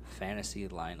NFL fantasy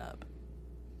lineup.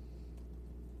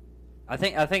 I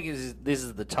think this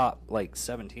is the top like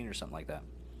 17 or something like that.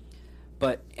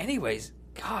 But anyways,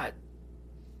 God,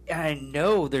 I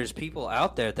know there's people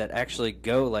out there that actually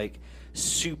go like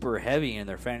super heavy in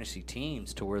their fantasy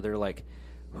teams to where they're like,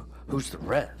 who's the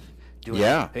ref?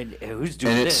 And who's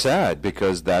doing this? And it's sad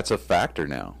because that's a factor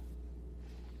now.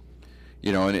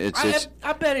 And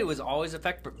I bet it was always a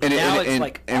factor, but now it's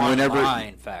like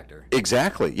online factor.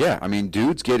 Exactly, yeah. I mean,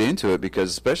 dudes get into it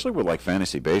because, especially with like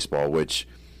fantasy baseball, which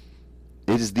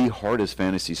it is the hardest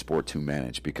fantasy sport to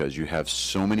manage because you have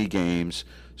so many games,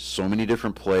 so many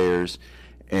different players.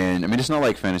 And, I mean, it's not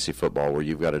like fantasy football where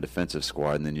you've got a defensive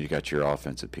squad and then you got your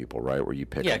offensive people, right, where you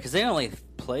pick Yeah, because they only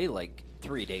play like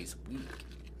 3 days a week.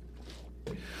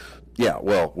 Yeah,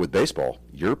 well, with baseball,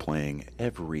 you're playing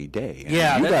every day.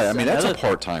 Yeah, that's a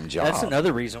part-time job. That's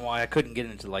another reason why I couldn't get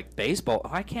into like baseball.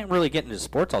 I can't really get into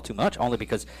sports all too much, only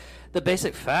because the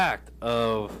basic fact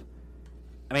of,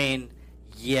 I mean,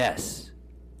 yes,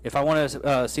 if I want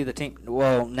to see the team,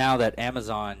 well, now that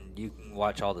Amazon, you can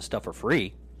watch all the stuff for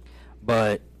free,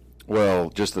 but well,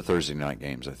 just the Thursday night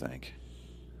games, I think.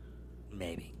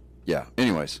 Maybe. Yeah.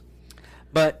 Anyways,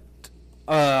 but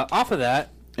off of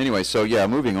that. Anyway, so yeah,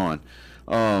 moving on.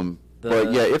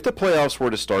 But yeah, if the playoffs were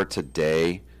to start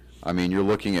today, I mean, you're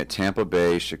looking at Tampa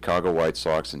Bay, Chicago White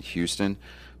Sox, and Houston,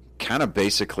 kind of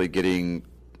basically getting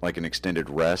like an extended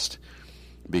rest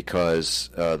because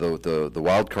the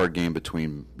wild card game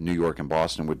between New York and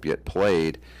Boston would get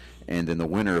played, and then the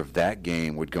winner of that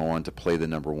game would go on to play the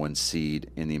number 1 seed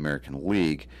in the American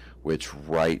League, which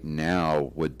right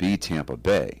now would be Tampa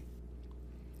Bay.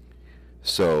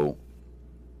 So.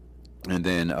 And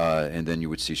then you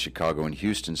would see Chicago and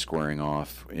Houston squaring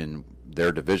off in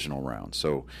their divisional round.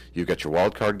 So you've got your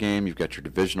wild card game, you've got your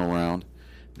divisional round,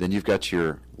 then you've got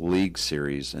your league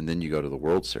series, and then you go to the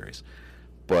World Series.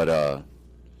 But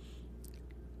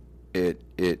they're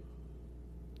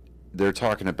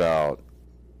talking about.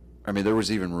 I mean, there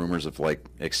was even rumors of like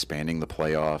expanding the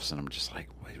playoffs, and I'm just like,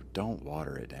 wait, don't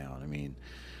water it down. I mean,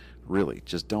 really,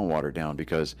 just don't water it down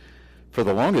because for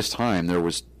the longest time there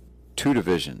was 2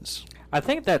 divisions. I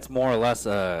think that's more or less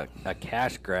a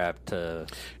cash grab to.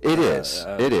 It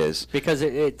is because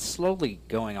it's slowly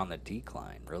going on the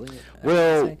decline. Really.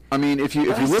 Well, I mean, if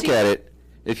you look at it,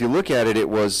 it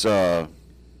was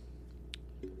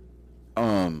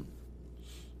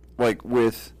like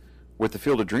with the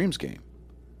Field of Dreams game.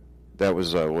 That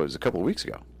was a couple of weeks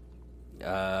ago.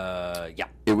 Yeah.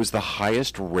 It was the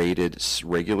highest rated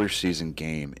regular season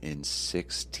game in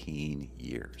 16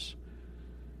 years.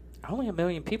 Only 1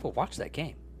 million people watched that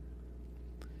game.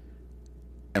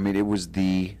 I mean, it was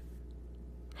the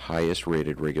highest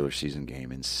rated regular season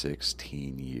game in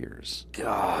 16 years.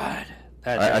 God.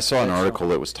 I saw an article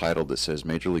that was titled that says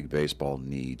Major League Baseball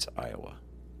needs Iowa.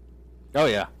 Oh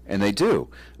yeah. And they do.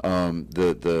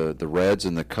 The Reds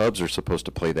and the Cubs are supposed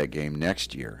to play that game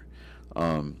next year.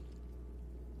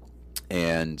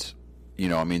 And, you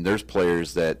know, I mean, there's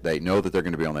players that they know that they're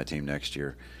going to be on that team next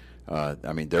year.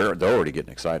 I mean, they're already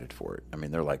getting excited for it. I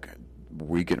mean, they're like,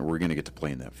 we're going to get to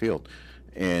play in that field.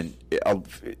 And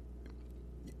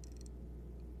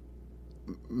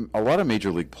a lot of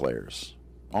major league players,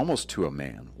 almost to a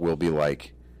man, will be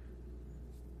like,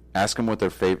 ask them what their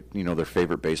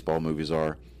favorite baseball movies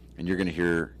are, and you're going to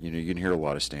hear, you can hear a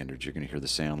lot of standards. You're going to hear The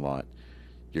Sandlot.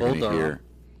 You're going to hear,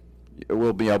 it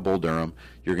will be Bull Durham.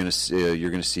 You're going to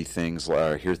see things,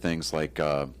 hear things like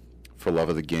For Love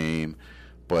of the Game,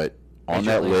 but on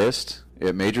that list,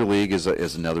 Major League is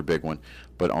another big one.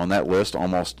 But on that list,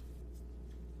 almost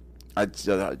a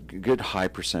good high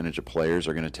percentage of players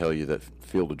are going to tell you that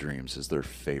Field of Dreams is their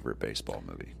favorite baseball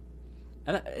movie.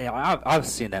 And I've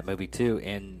seen that movie too,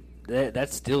 and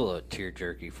that's still a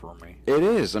tear-jerky for me. It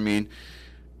is. I mean,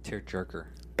 tear-jerker.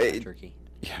 Jerky.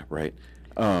 Yeah, right.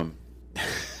 But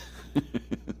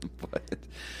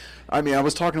I mean, I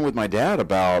was talking with my dad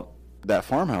about that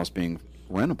farmhouse being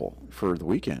rentable for the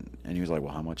weekend, and he was like,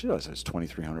 "Well, how much is it?" I said, "It's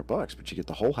 $2,300, but you get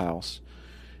the whole house,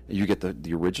 you get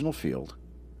the original field,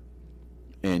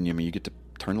 and I mean, you get to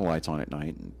turn the lights on at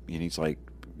night." And he's like,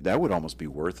 "That would almost be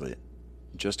worth it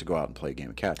just to go out and play a game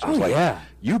of catch." I was like, yeah.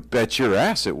 You bet your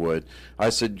ass it would. I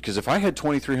said, because if I had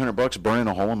 $2,300 burning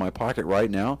a hole in my pocket right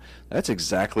now, that's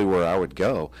exactly where I would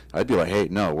go. I'd be like, "Hey,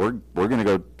 no, we're going to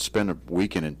go spend a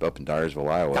weekend up in Dyersville,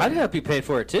 Iowa." I'd help you pay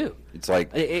for it too. It's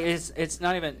like it's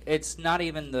not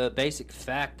even the basic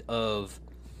fact of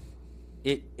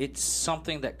it. It's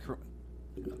something that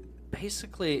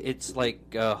basically it's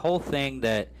like a whole thing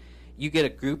that you get a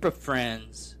group of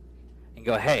friends and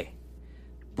go, "Hey,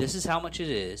 this is how much it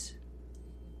is.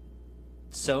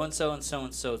 So and so and so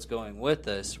and so is going with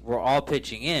us. We're all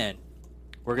pitching in.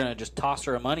 We're going to just toss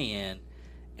our money in,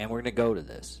 and we're going to go to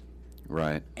this."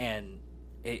 Right. And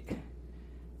I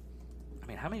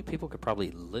mean, how many people could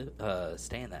probably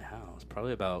stay in that house?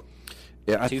 Probably about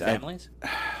two families?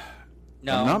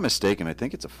 No. If I'm not mistaken, I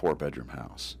think it's a 4-bedroom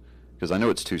house, because I know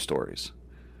it's 2 stories.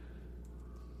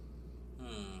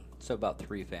 So about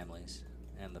 3 families.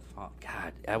 And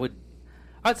God,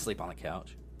 I'd sleep on the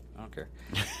couch. I don't care.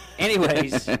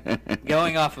 Anyways,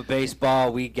 going off of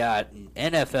baseball, we got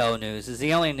NFL news. This is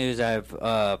the only news I've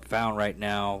found right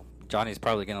now. Johnny's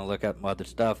probably going to look up other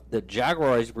stuff. The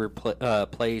Jaguars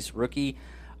replace rookie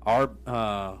what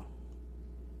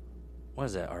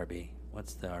is that, RB?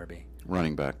 What's the RB?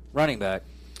 Running back.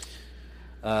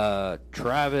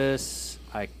 Travis,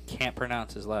 I can't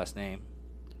pronounce his last name.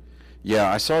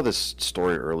 Yeah, I saw this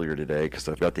story earlier today because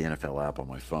I've got the NFL app on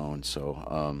my phone.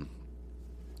 So,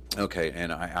 okay,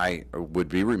 and I would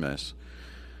be remiss.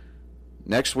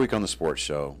 Next week on the sports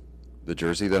show, the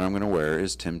jersey that I'm going to wear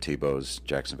is Tim Tebow's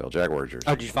Jacksonville Jaguar jersey.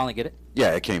 Oh, did you finally get it?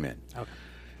 Yeah, it came in. Okay.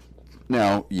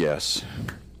 Now, yes,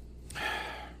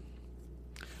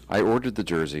 I ordered the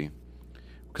jersey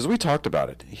because we talked about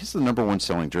it. He's the #1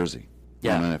 selling jersey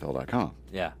on NFL.com.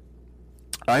 Yeah.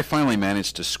 I finally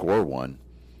managed to score one,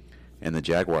 and the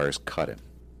Jaguars cut him.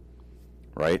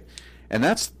 Right? And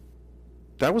that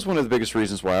was one of the biggest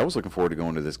reasons why I was looking forward to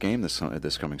going to this game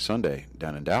this coming Sunday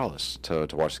down in Dallas to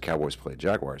watch the Cowboys play the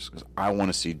Jaguars, because I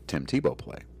want to see Tim Tebow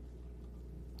play.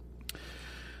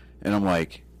 And I'm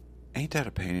like, ain't that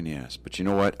a pain in the ass? But you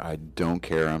know what? I don't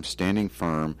care. I'm standing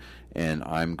firm, and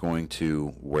I'm going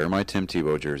to wear my Tim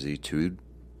Tebow jersey to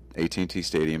AT&T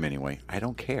Stadium anyway. I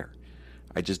don't care.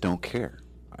 I just don't care.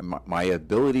 My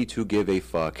ability to give a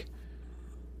fuck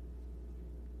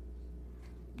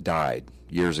died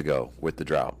years ago with the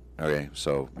drought. Okay,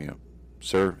 so,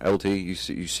 sir, LT, you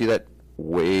see that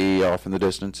way off in the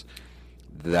distance?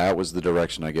 That was the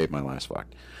direction I gave my last fuck.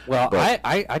 Well,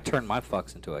 I turned my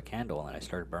fucks into a candle and I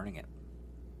started burning it.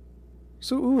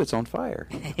 So, it's on fire.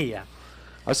 Yeah.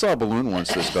 I saw a balloon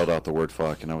once that spelled out the word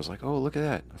fuck, and I was like, oh, look at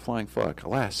that, a flying fuck.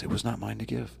 Alas, it was not mine to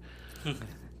give.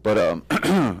 But,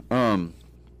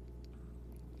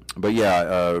 but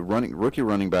yeah, rookie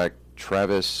running back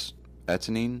Travis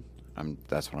Etienne,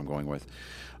 that's what I'm going with.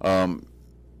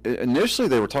 Initially,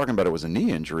 they were talking about it was a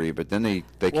knee injury, but then they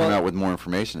came out with more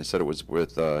information. They said it was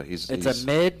with it's a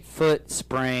mid-foot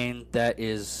sprain that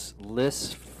is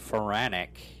lisphoranic.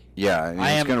 Yeah,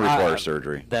 it's going to require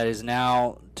surgery. That is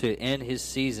now to end his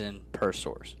season per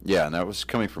source. Yeah, and that was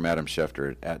coming from Adam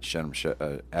Schefter at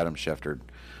Adam Schefter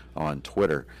on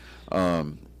Twitter.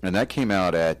 And that came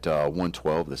out at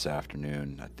 1:12 this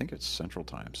afternoon. I think it's Central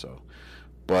Time. So,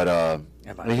 but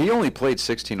he only played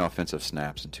 16 offensive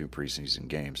snaps in 2 preseason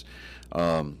games.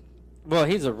 Well,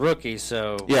 he's a rookie,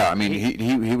 so Yeah, I mean,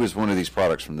 he was one of these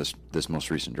products from this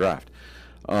most recent draft.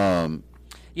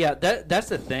 Yeah, that's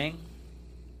the thing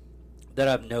that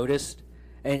I've noticed,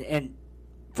 and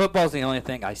football's the only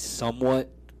thing I somewhat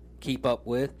keep up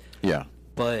with. Yeah.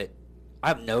 But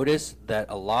I've noticed that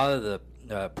a lot of the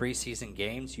preseason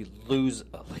games, you lose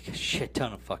like a shit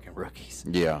ton of fucking rookies.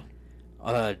 Yeah.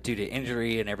 Due to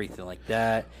injury and everything like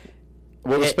that.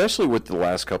 Well, especially with the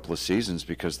last couple of seasons,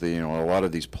 because a lot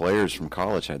of these players from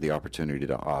college had the opportunity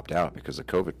to opt out because of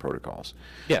COVID protocols.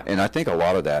 Yeah. And I think a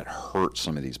lot of that hurt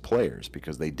some of these players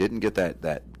because they didn't get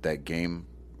that game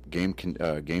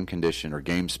condition or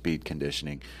game speed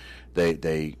conditioning.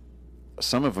 They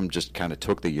some of them just kind of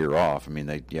took the year off. I mean,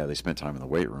 they spent time in the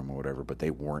weight room or whatever, but they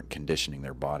weren't conditioning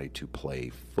their body to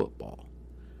play football.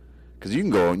 Because you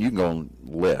can go and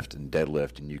lift and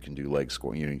deadlift, and you can do leg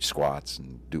squats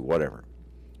and do whatever.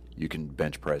 You can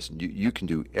bench press, and you can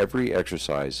do every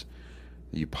exercise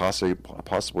that you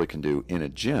possibly can do in a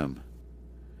gym,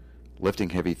 lifting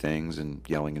heavy things and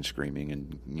yelling and screaming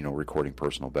and recording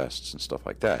personal bests and stuff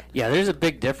like that. Yeah, there's a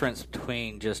big difference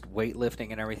between just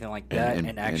weightlifting and everything like that,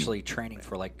 and actually training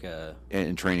for like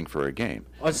and training for a game.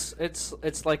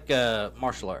 It's like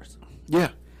martial arts. Yeah.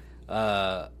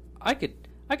 I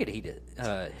could hit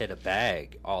a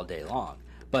bag all day long,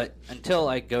 but until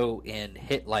I go and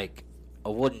hit like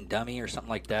a wooden dummy or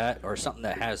something like that, or something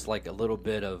that has like a little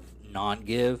bit of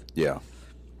non-give, yeah,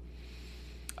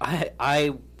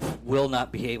 I will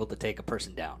not be able to take a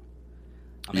person down.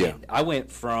 I mean, I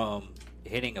went from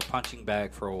hitting a punching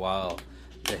bag for a while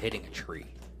to hitting a tree.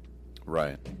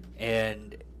 Right.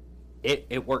 And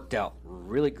it worked out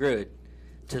really good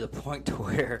to the point to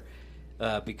where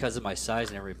because of my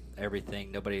size and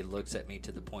everything, nobody looks at me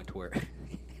to the point where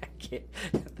I can't.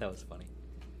 That was funny.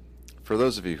 For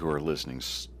those of you who are listening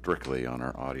strictly on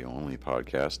our audio-only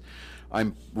podcast,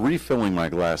 I'm refilling my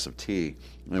glass of tea,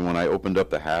 and when I opened up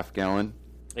the half-gallon,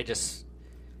 it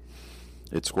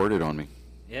squirted on me.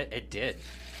 Yeah, it did.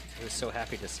 I was so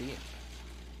happy to see it.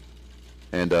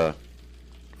 And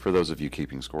for those of you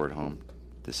keeping score at home,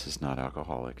 this is not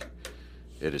alcoholic.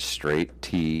 It is straight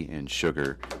tea and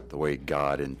sugar the way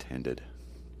God intended.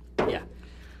 Yeah.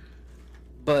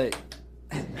 But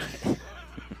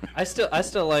I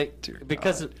still like Dear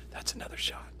because God, that's another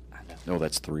shot. I know. No,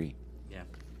 that's 3. Yeah.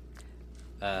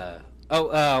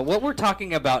 What we're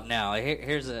talking about now.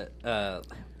 Here's a.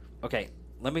 Okay,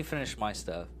 let me finish my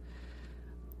stuff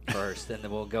first, and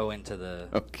then we'll go into the.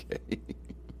 Okay.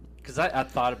 Because I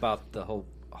thought about the whole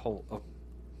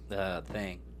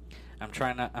thing. I'm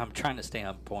trying to stay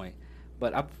on point,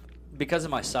 but because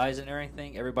of my size and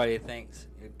everything, everybody thinks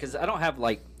because I don't have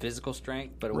like physical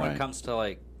strength, but when it comes to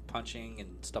like punching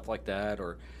and stuff like that,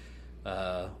 or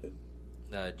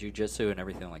jiu-jitsu and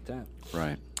everything like that,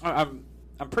 Right. I'm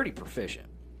pretty proficient.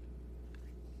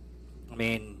 I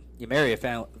mean, you marry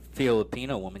a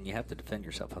Filipino woman, you have to defend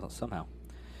yourself somehow.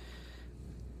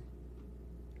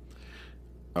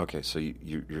 Okay, so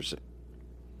you're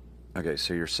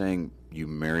saying you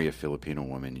marry a Filipino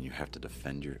woman and you have to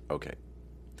defend your. Okay.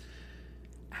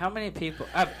 How many people?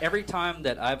 Every time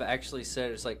that I've actually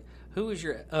said, it's like, who was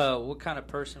your? What kind of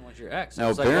person was your ex?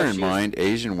 Now, bear in mind,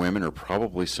 Asian women are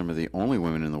probably some of the only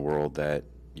women in the world that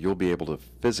you'll be able to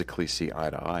physically see eye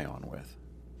to eye on with.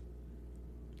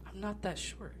 I'm not that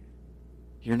short.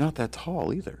 You're not that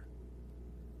tall either.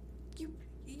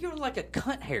 You're like a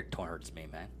cunt hair towards me,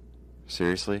 man.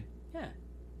 Seriously? Yeah.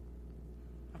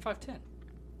 I'm 5'10".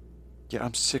 Yeah,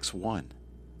 I'm 6'1".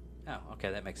 Oh,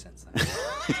 okay, that makes sense then.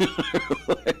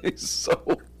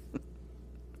 So.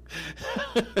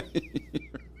 I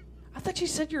thought you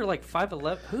said you're like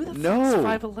 5'11". Who the No.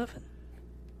 fuck's 5'11"?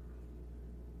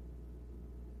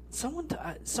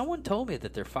 Someone told me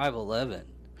that they're 5'11".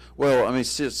 Well, I mean,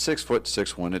 6 foot,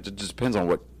 6'1". It just depends on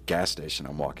what gas station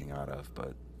I'm walking out of,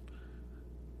 but.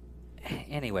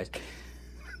 Anyways.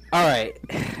 All right,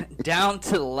 down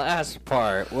to the last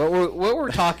part. What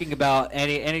we're talking about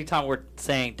anytime we're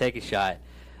saying take a shot.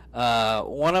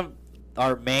 One of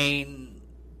our main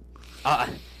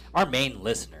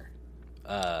listener,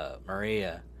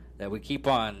 Maria, that we keep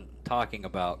on talking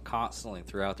about constantly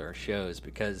throughout our shows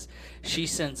because she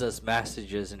sends us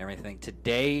messages and everything.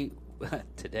 Today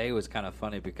was kind of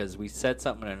funny because we said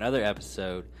something in another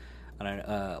episode on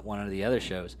one of the other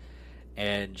shows.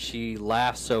 And she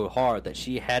laughed so hard that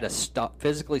she had to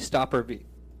physically stop her vehicle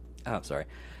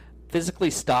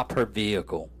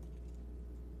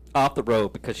off the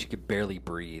road because she could barely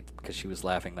breathe because she was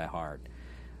laughing that hard.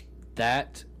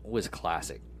 That was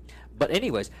classic. But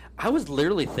anyways, I was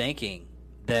literally thinking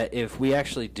that if we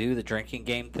actually do the drinking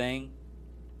game thing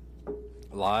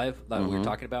live, like we were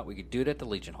talking about, we could do it at the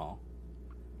Legion Hall.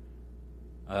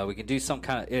 We can do some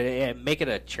kind of make it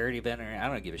a charity event, or I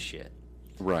don't give a shit.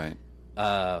 Right.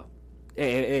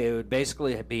 It would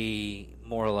basically be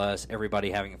more or less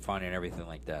everybody having fun and everything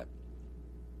like that,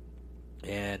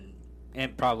 and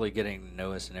probably getting to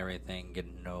know us and everything,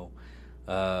 getting to know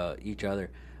each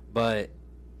other. But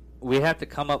we have to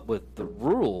come up with the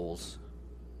rules,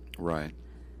 right,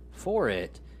 for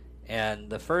it. And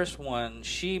the first one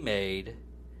she made,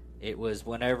 it was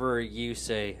whenever you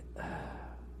say,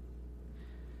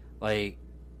 like,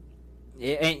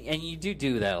 and you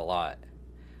do that a lot.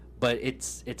 But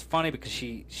it's funny because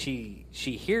she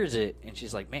hears it and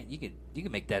she's like, man, you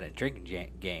can make that a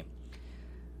drinking game.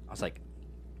 I was like,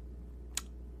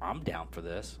 I'm down for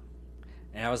this,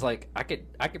 and I was like, I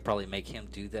could probably make him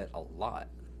do that a lot.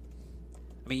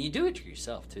 I mean, you do it to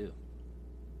yourself too.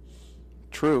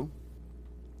 True.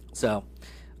 So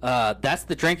that's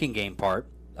the drinking game part.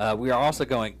 We are also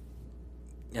going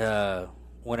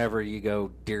whenever you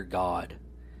go, dear God.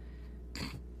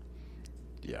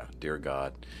 Yeah, dear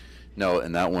God. No,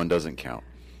 and that one doesn't count.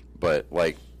 But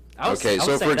like,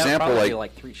 So for example,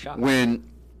 like 3 shots. When,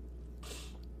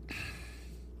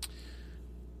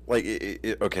 like,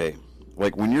 okay,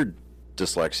 like when your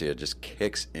dyslexia just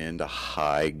kicks into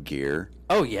high gear.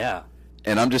 Oh yeah.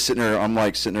 And I'm just sitting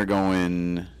there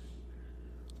going,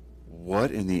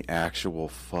 what in the actual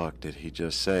fuck did he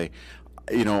just say?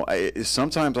 You know,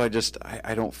 sometimes I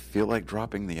don't feel like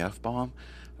dropping the F-bomb,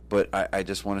 but I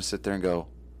just want to sit there and go,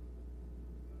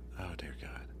 oh dear God.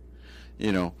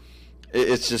 You know,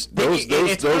 it's just those.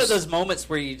 It's one of those moments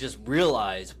where you just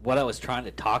realize what I was trying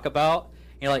to talk about.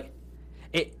 You're like,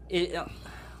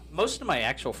 most of my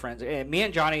actual friends, me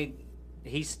and Johnny,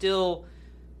 he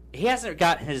hasn't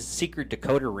got his secret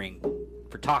decoder ring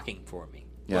for talking for me.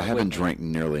 Yeah, I haven't drank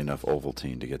nearly enough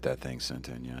Ovaltine to get that thing sent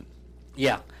in yet.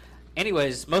 Yeah.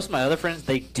 Anyways, most of my other friends,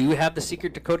 they do have the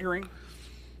secret decoder ring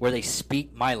where they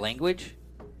speak my language.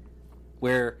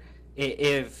 Where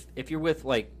if you're with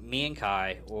like me and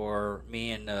Kai or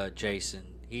me and Jason,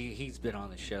 he's been on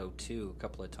the show too a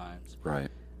couple of times. Right.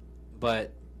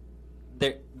 But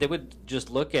they would just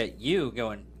look at you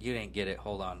going, you didn't get it.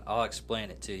 Hold on. I'll explain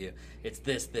it to you. It's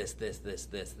this.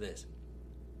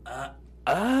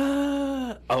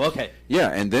 Oh, okay. Yeah,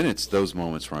 and then it's those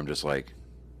moments where I'm just like,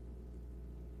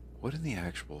 what in the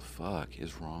actual fuck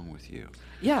is wrong with you?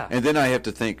 Yeah. And then I have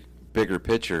to think bigger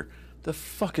picture. The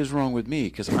fuck is wrong with me?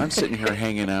 Because I'm sitting here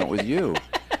hanging out with you.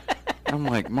 I'm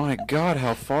like, my God,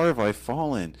 how far have I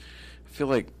fallen? I feel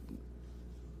like,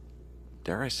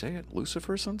 dare I say it,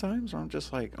 Lucifer sometimes? Or I'm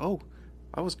just like, oh,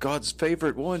 I was God's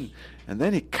favorite one. And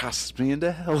then he casts me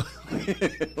into hell.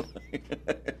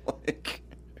 like,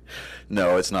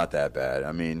 no, it's not that bad.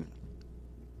 I mean,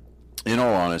 in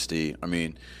all honesty,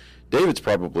 David's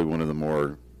probably one of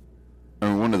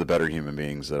the better human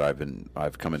beings that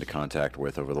I've come into contact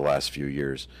with over the last few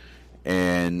years.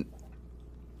 And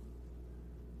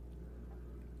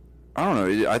I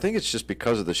don't know, I think it's just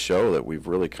because of the show that we've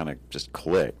really kind of just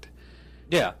clicked.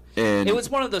 Yeah. And it was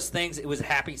one of those things, it was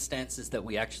happenstances that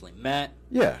we actually met.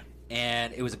 Yeah.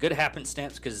 And it was a good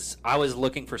happenstance because I was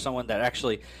looking for someone that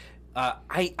actually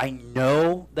I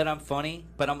know that I'm funny,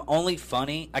 but I'm only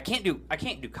funny. I can't do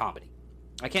comedy.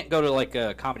 I can't go to like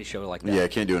a comedy show like that. Yeah, I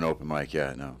can't do an open mic.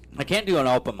 Yeah, no. I can't do an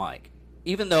open mic,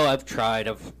 even though I've tried.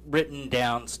 I've written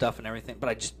down stuff and everything, but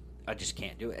I just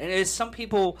can't do it. And some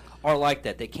people are like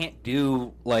that. They can't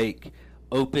do like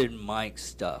open mic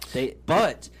stuff.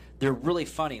 But they're really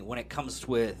funny when it comes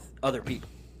with other people.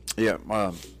 Yeah,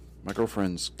 my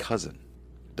girlfriend's cousin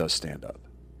does stand up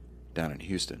down in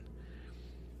Houston,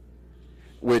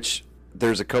 which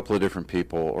there's a couple of different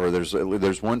people, or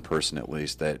there's one person at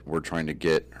least that we're trying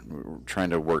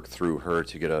to work through her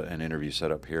to get an interview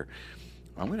set up here.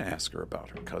 I'm going to ask her about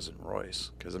her cousin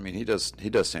Royce, because he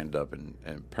does stand up, and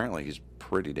apparently he's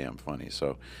pretty damn funny.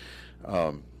 So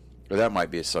that might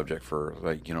be a subject for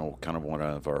kind of one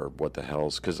of our what the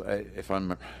hells, because I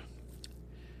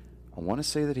want to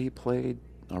say that he played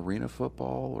arena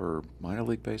football or minor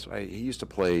league baseball. He used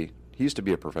to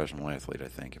be a professional athlete, I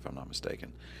think, if I'm not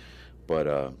mistaken.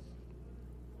 But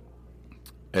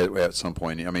at some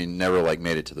point, never like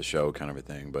made it to the show, kind of a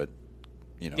thing. But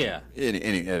yeah.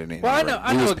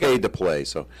 Well, he was paid to play,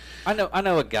 so I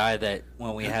know a guy that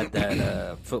when we had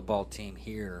that football team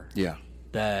here, yeah,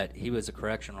 that he was a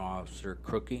correctional officer,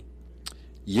 Crookie.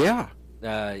 Yeah.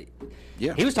 Yeah.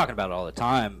 He was talking about it all the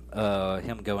time.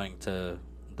 Him going to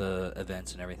the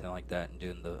events and everything like that, and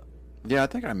doing the. Yeah, I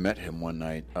think I met him one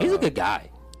night. He's a good guy.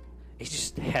 He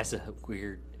just has a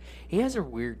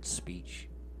weird speech.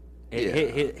 Yeah.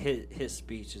 His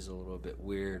speech is a little bit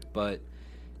weird, but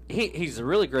he's a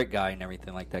really great guy and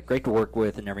everything like that. Great to work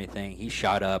with and everything. He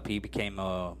shot up. He became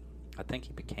I think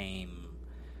he became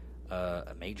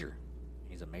a major.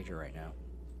 He's a major right now.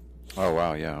 Oh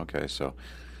wow, yeah, okay. So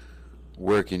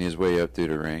working his way up through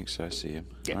the ranks. I see him.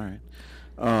 Yeah. All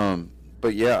right.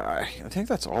 But yeah, I think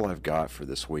that's all I've got for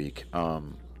this week.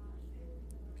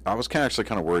 I was kind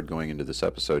of worried going into this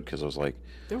episode because I was like,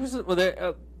 There was it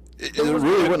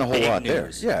really wasn't a whole lot there.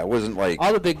 news. Yeah, it wasn't like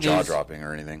All the big jaw news- dropping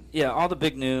or anything. Yeah, all the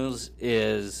big news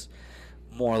is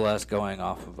more or less going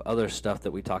off of other stuff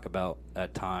that we talk about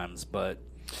at times, but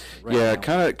right Yeah,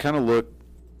 now- kind of look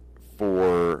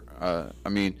for. I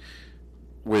mean,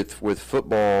 with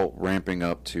football ramping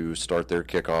up to start their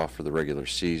kickoff for the regular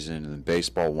season, and then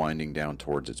baseball winding down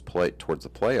towards the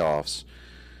playoffs.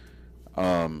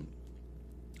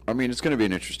 I mean, it's going to be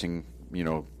an interesting,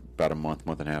 about a month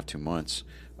and a half, 2 months.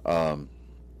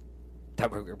 that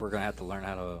we're going to have to learn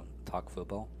how to talk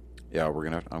football. Yeah, I'm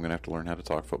gonna have to learn how to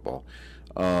talk football.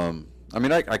 I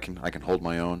mean, I can hold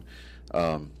my own.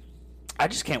 I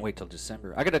just can't wait till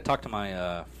December. I got to talk to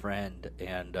my friend,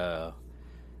 and I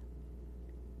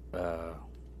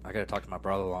got to talk to my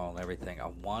brother-in-law and everything. I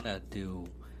want to do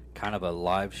kind of a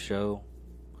live show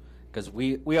because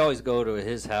we always go to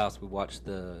his house. We watch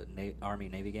the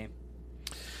Army-Navy game.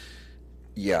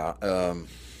 Yeah,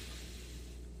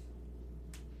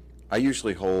 I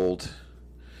usually hold.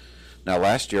 Now,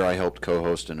 last year I helped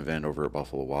co-host an event over at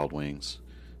Buffalo Wild Wings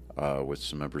with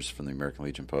some members from the American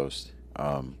Legion Post.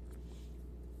 My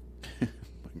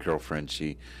girlfriend,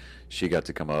 she got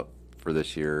to come up for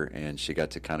this year, and she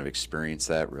got to kind of experience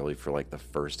that really for like the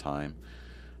first time.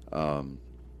 So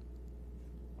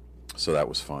that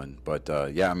was fun. But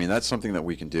yeah, I mean, that's something that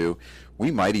we can do. We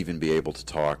might even be able to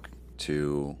talk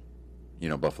to,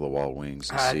 Buffalo Wild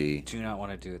Wings and see. I do not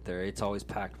want to do it there. It's always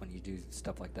packed when you do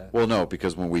stuff like that. Well, no,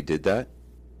 because when we did that,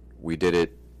 we did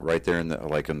it right there in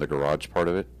the garage part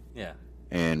of it, Yeah.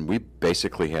 and we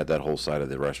basically had that whole side of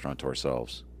the restaurant to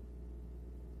ourselves.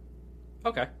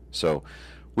 Okay. So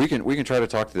we can try to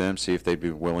talk to them, see if they'd be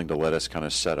willing to let us kind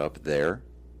of set up there.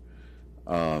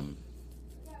 Well,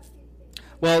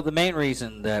 the main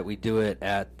reason that we do it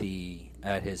at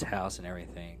his house and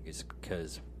everything is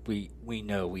because we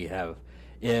know we have.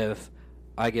 If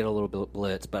I get a little bit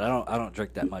blitz, but I don't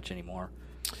drink that much anymore.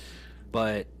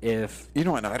 But if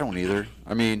And I don't either.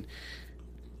 I mean,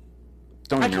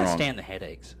 don't I get me can't wrong. stand the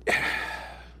headaches.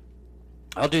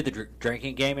 I'll do the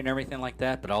drinking game and everything like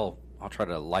that, but I'll try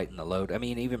to lighten the load. I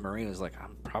mean, even Marie was like,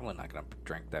 I'm probably not going to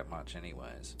drink that much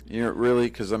anyways. Really?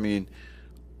 Because, I mean,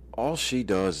 all she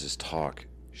does is talk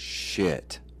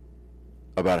shit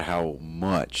about how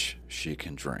much she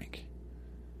can drink.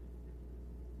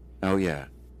 Oh, yeah.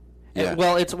 Yeah.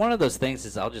 Well, it's one of those things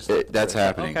is I'll just... That's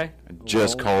happening. Okay.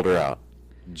 Just Well, called her out.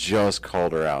 Just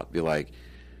called her out. Be like,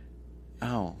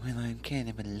 oh, well, I'm kind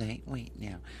of a lightweight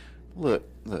now. Look,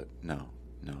 no.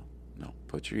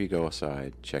 Put your ego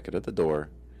aside. Check it at the door.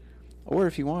 Or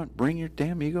if you want, bring your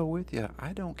damn ego with you.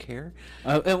 I don't care.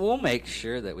 And we'll make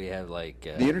sure that we have like...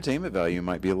 The entertainment value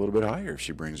might be a little bit higher if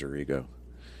she brings her ego.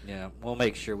 Yeah, we'll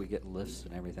make sure we get lifts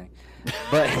and everything.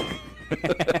 But...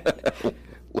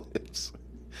 Lifts.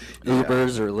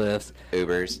 Ubers or lifts.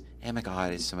 Ubers. Oh my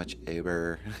God, it's so much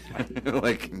Uber.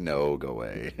 Like, no, go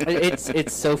away.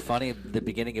 It's so funny. The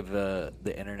beginning of the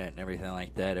internet and everything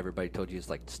like that. Everybody told you it's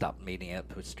like stop meeting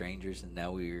up with strangers, and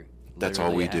now we're. That's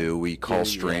all we do. We call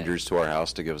strangers to our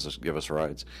house to give us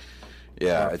rides.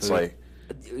 Yeah, Our it's food. like.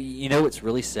 You know what's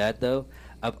really sad though?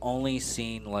 I've only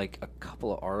seen like a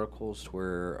couple of articles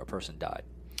where a person died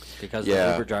because the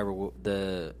Uber driver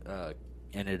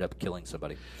ended up killing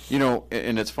somebody.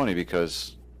 And it's funny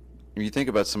because when you think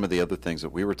about some of the other things that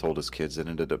we were told as kids that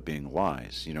ended up being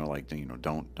lies.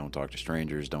 Don't talk to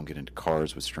strangers, don't get into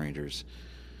cars with strangers.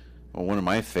 Well, one of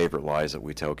my favorite lies that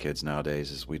we tell kids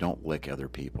nowadays is we don't lick other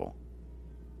people.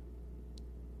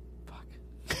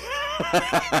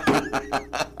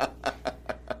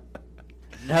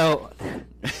 No.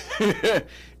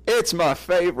 It's my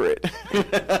favorite.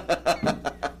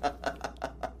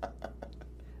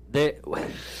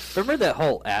 Remember that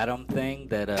whole Adam thing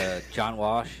that John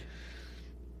Walsh?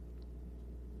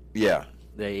 Yeah.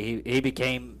 He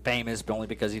became famous only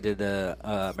because he did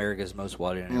America's Most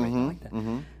Wanted and everything like that.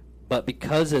 Mm-hmm. But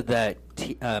because of that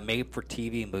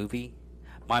made-for-TV movie,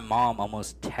 my mom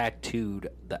almost tattooed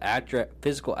the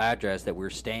physical address that we were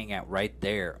staying at right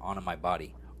there onto my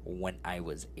body when I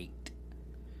was 8.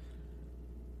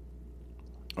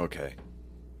 Okay.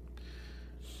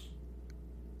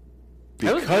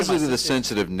 That was Because one of of my the sisters.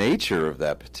 sensitive nature of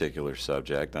that particular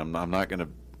subject, I'm not going to.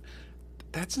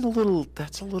 That's a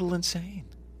little insane.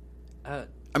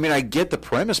 I mean, I get the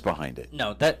premise behind it.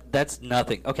 No, that's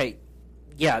nothing. Okay,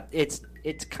 yeah, it's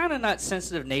kind of not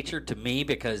sensitive nature to me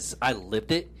because I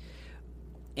lived it,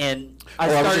 and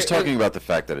I was just talking about the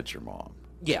fact that it's your mom.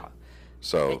 Yeah.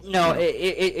 So no,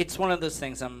 it's one of those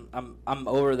things. I'm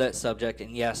over that subject,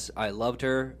 and yes, I loved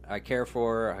her. I care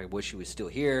for her. I wish she was still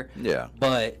here. Yeah.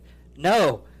 But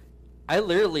no, I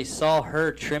literally saw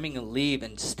her trimming a leaf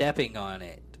and stepping on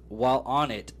it while on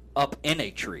it up in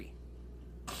a tree.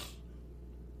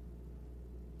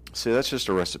 See, that's just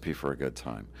a recipe for a good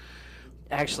time.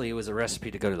 Actually, it was a recipe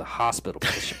to go to the hospital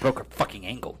because she broke her fucking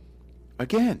ankle.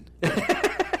 Again,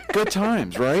 good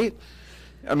times, right?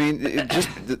 I mean,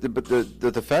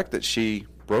 the fact that she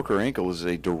broke her ankle is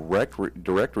a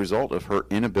direct result of her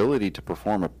inability to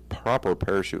perform a proper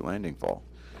parachute landing fall.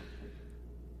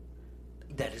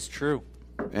 That is true.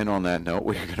 And on that note,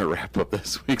 we're going to wrap up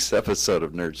this week's episode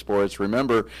of Nerd Sports.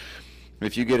 Remember,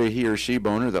 if you get a he or she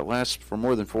boner that lasts for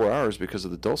more than 4 hours because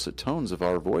of the dulcet tones of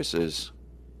our voices,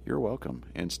 you're welcome.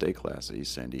 And stay classy,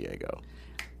 San Diego.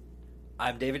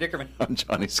 I'm David Dickerman. I'm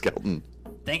Johnny Skelton.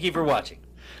 Thank you for watching.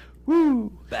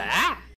 Woo! Bye.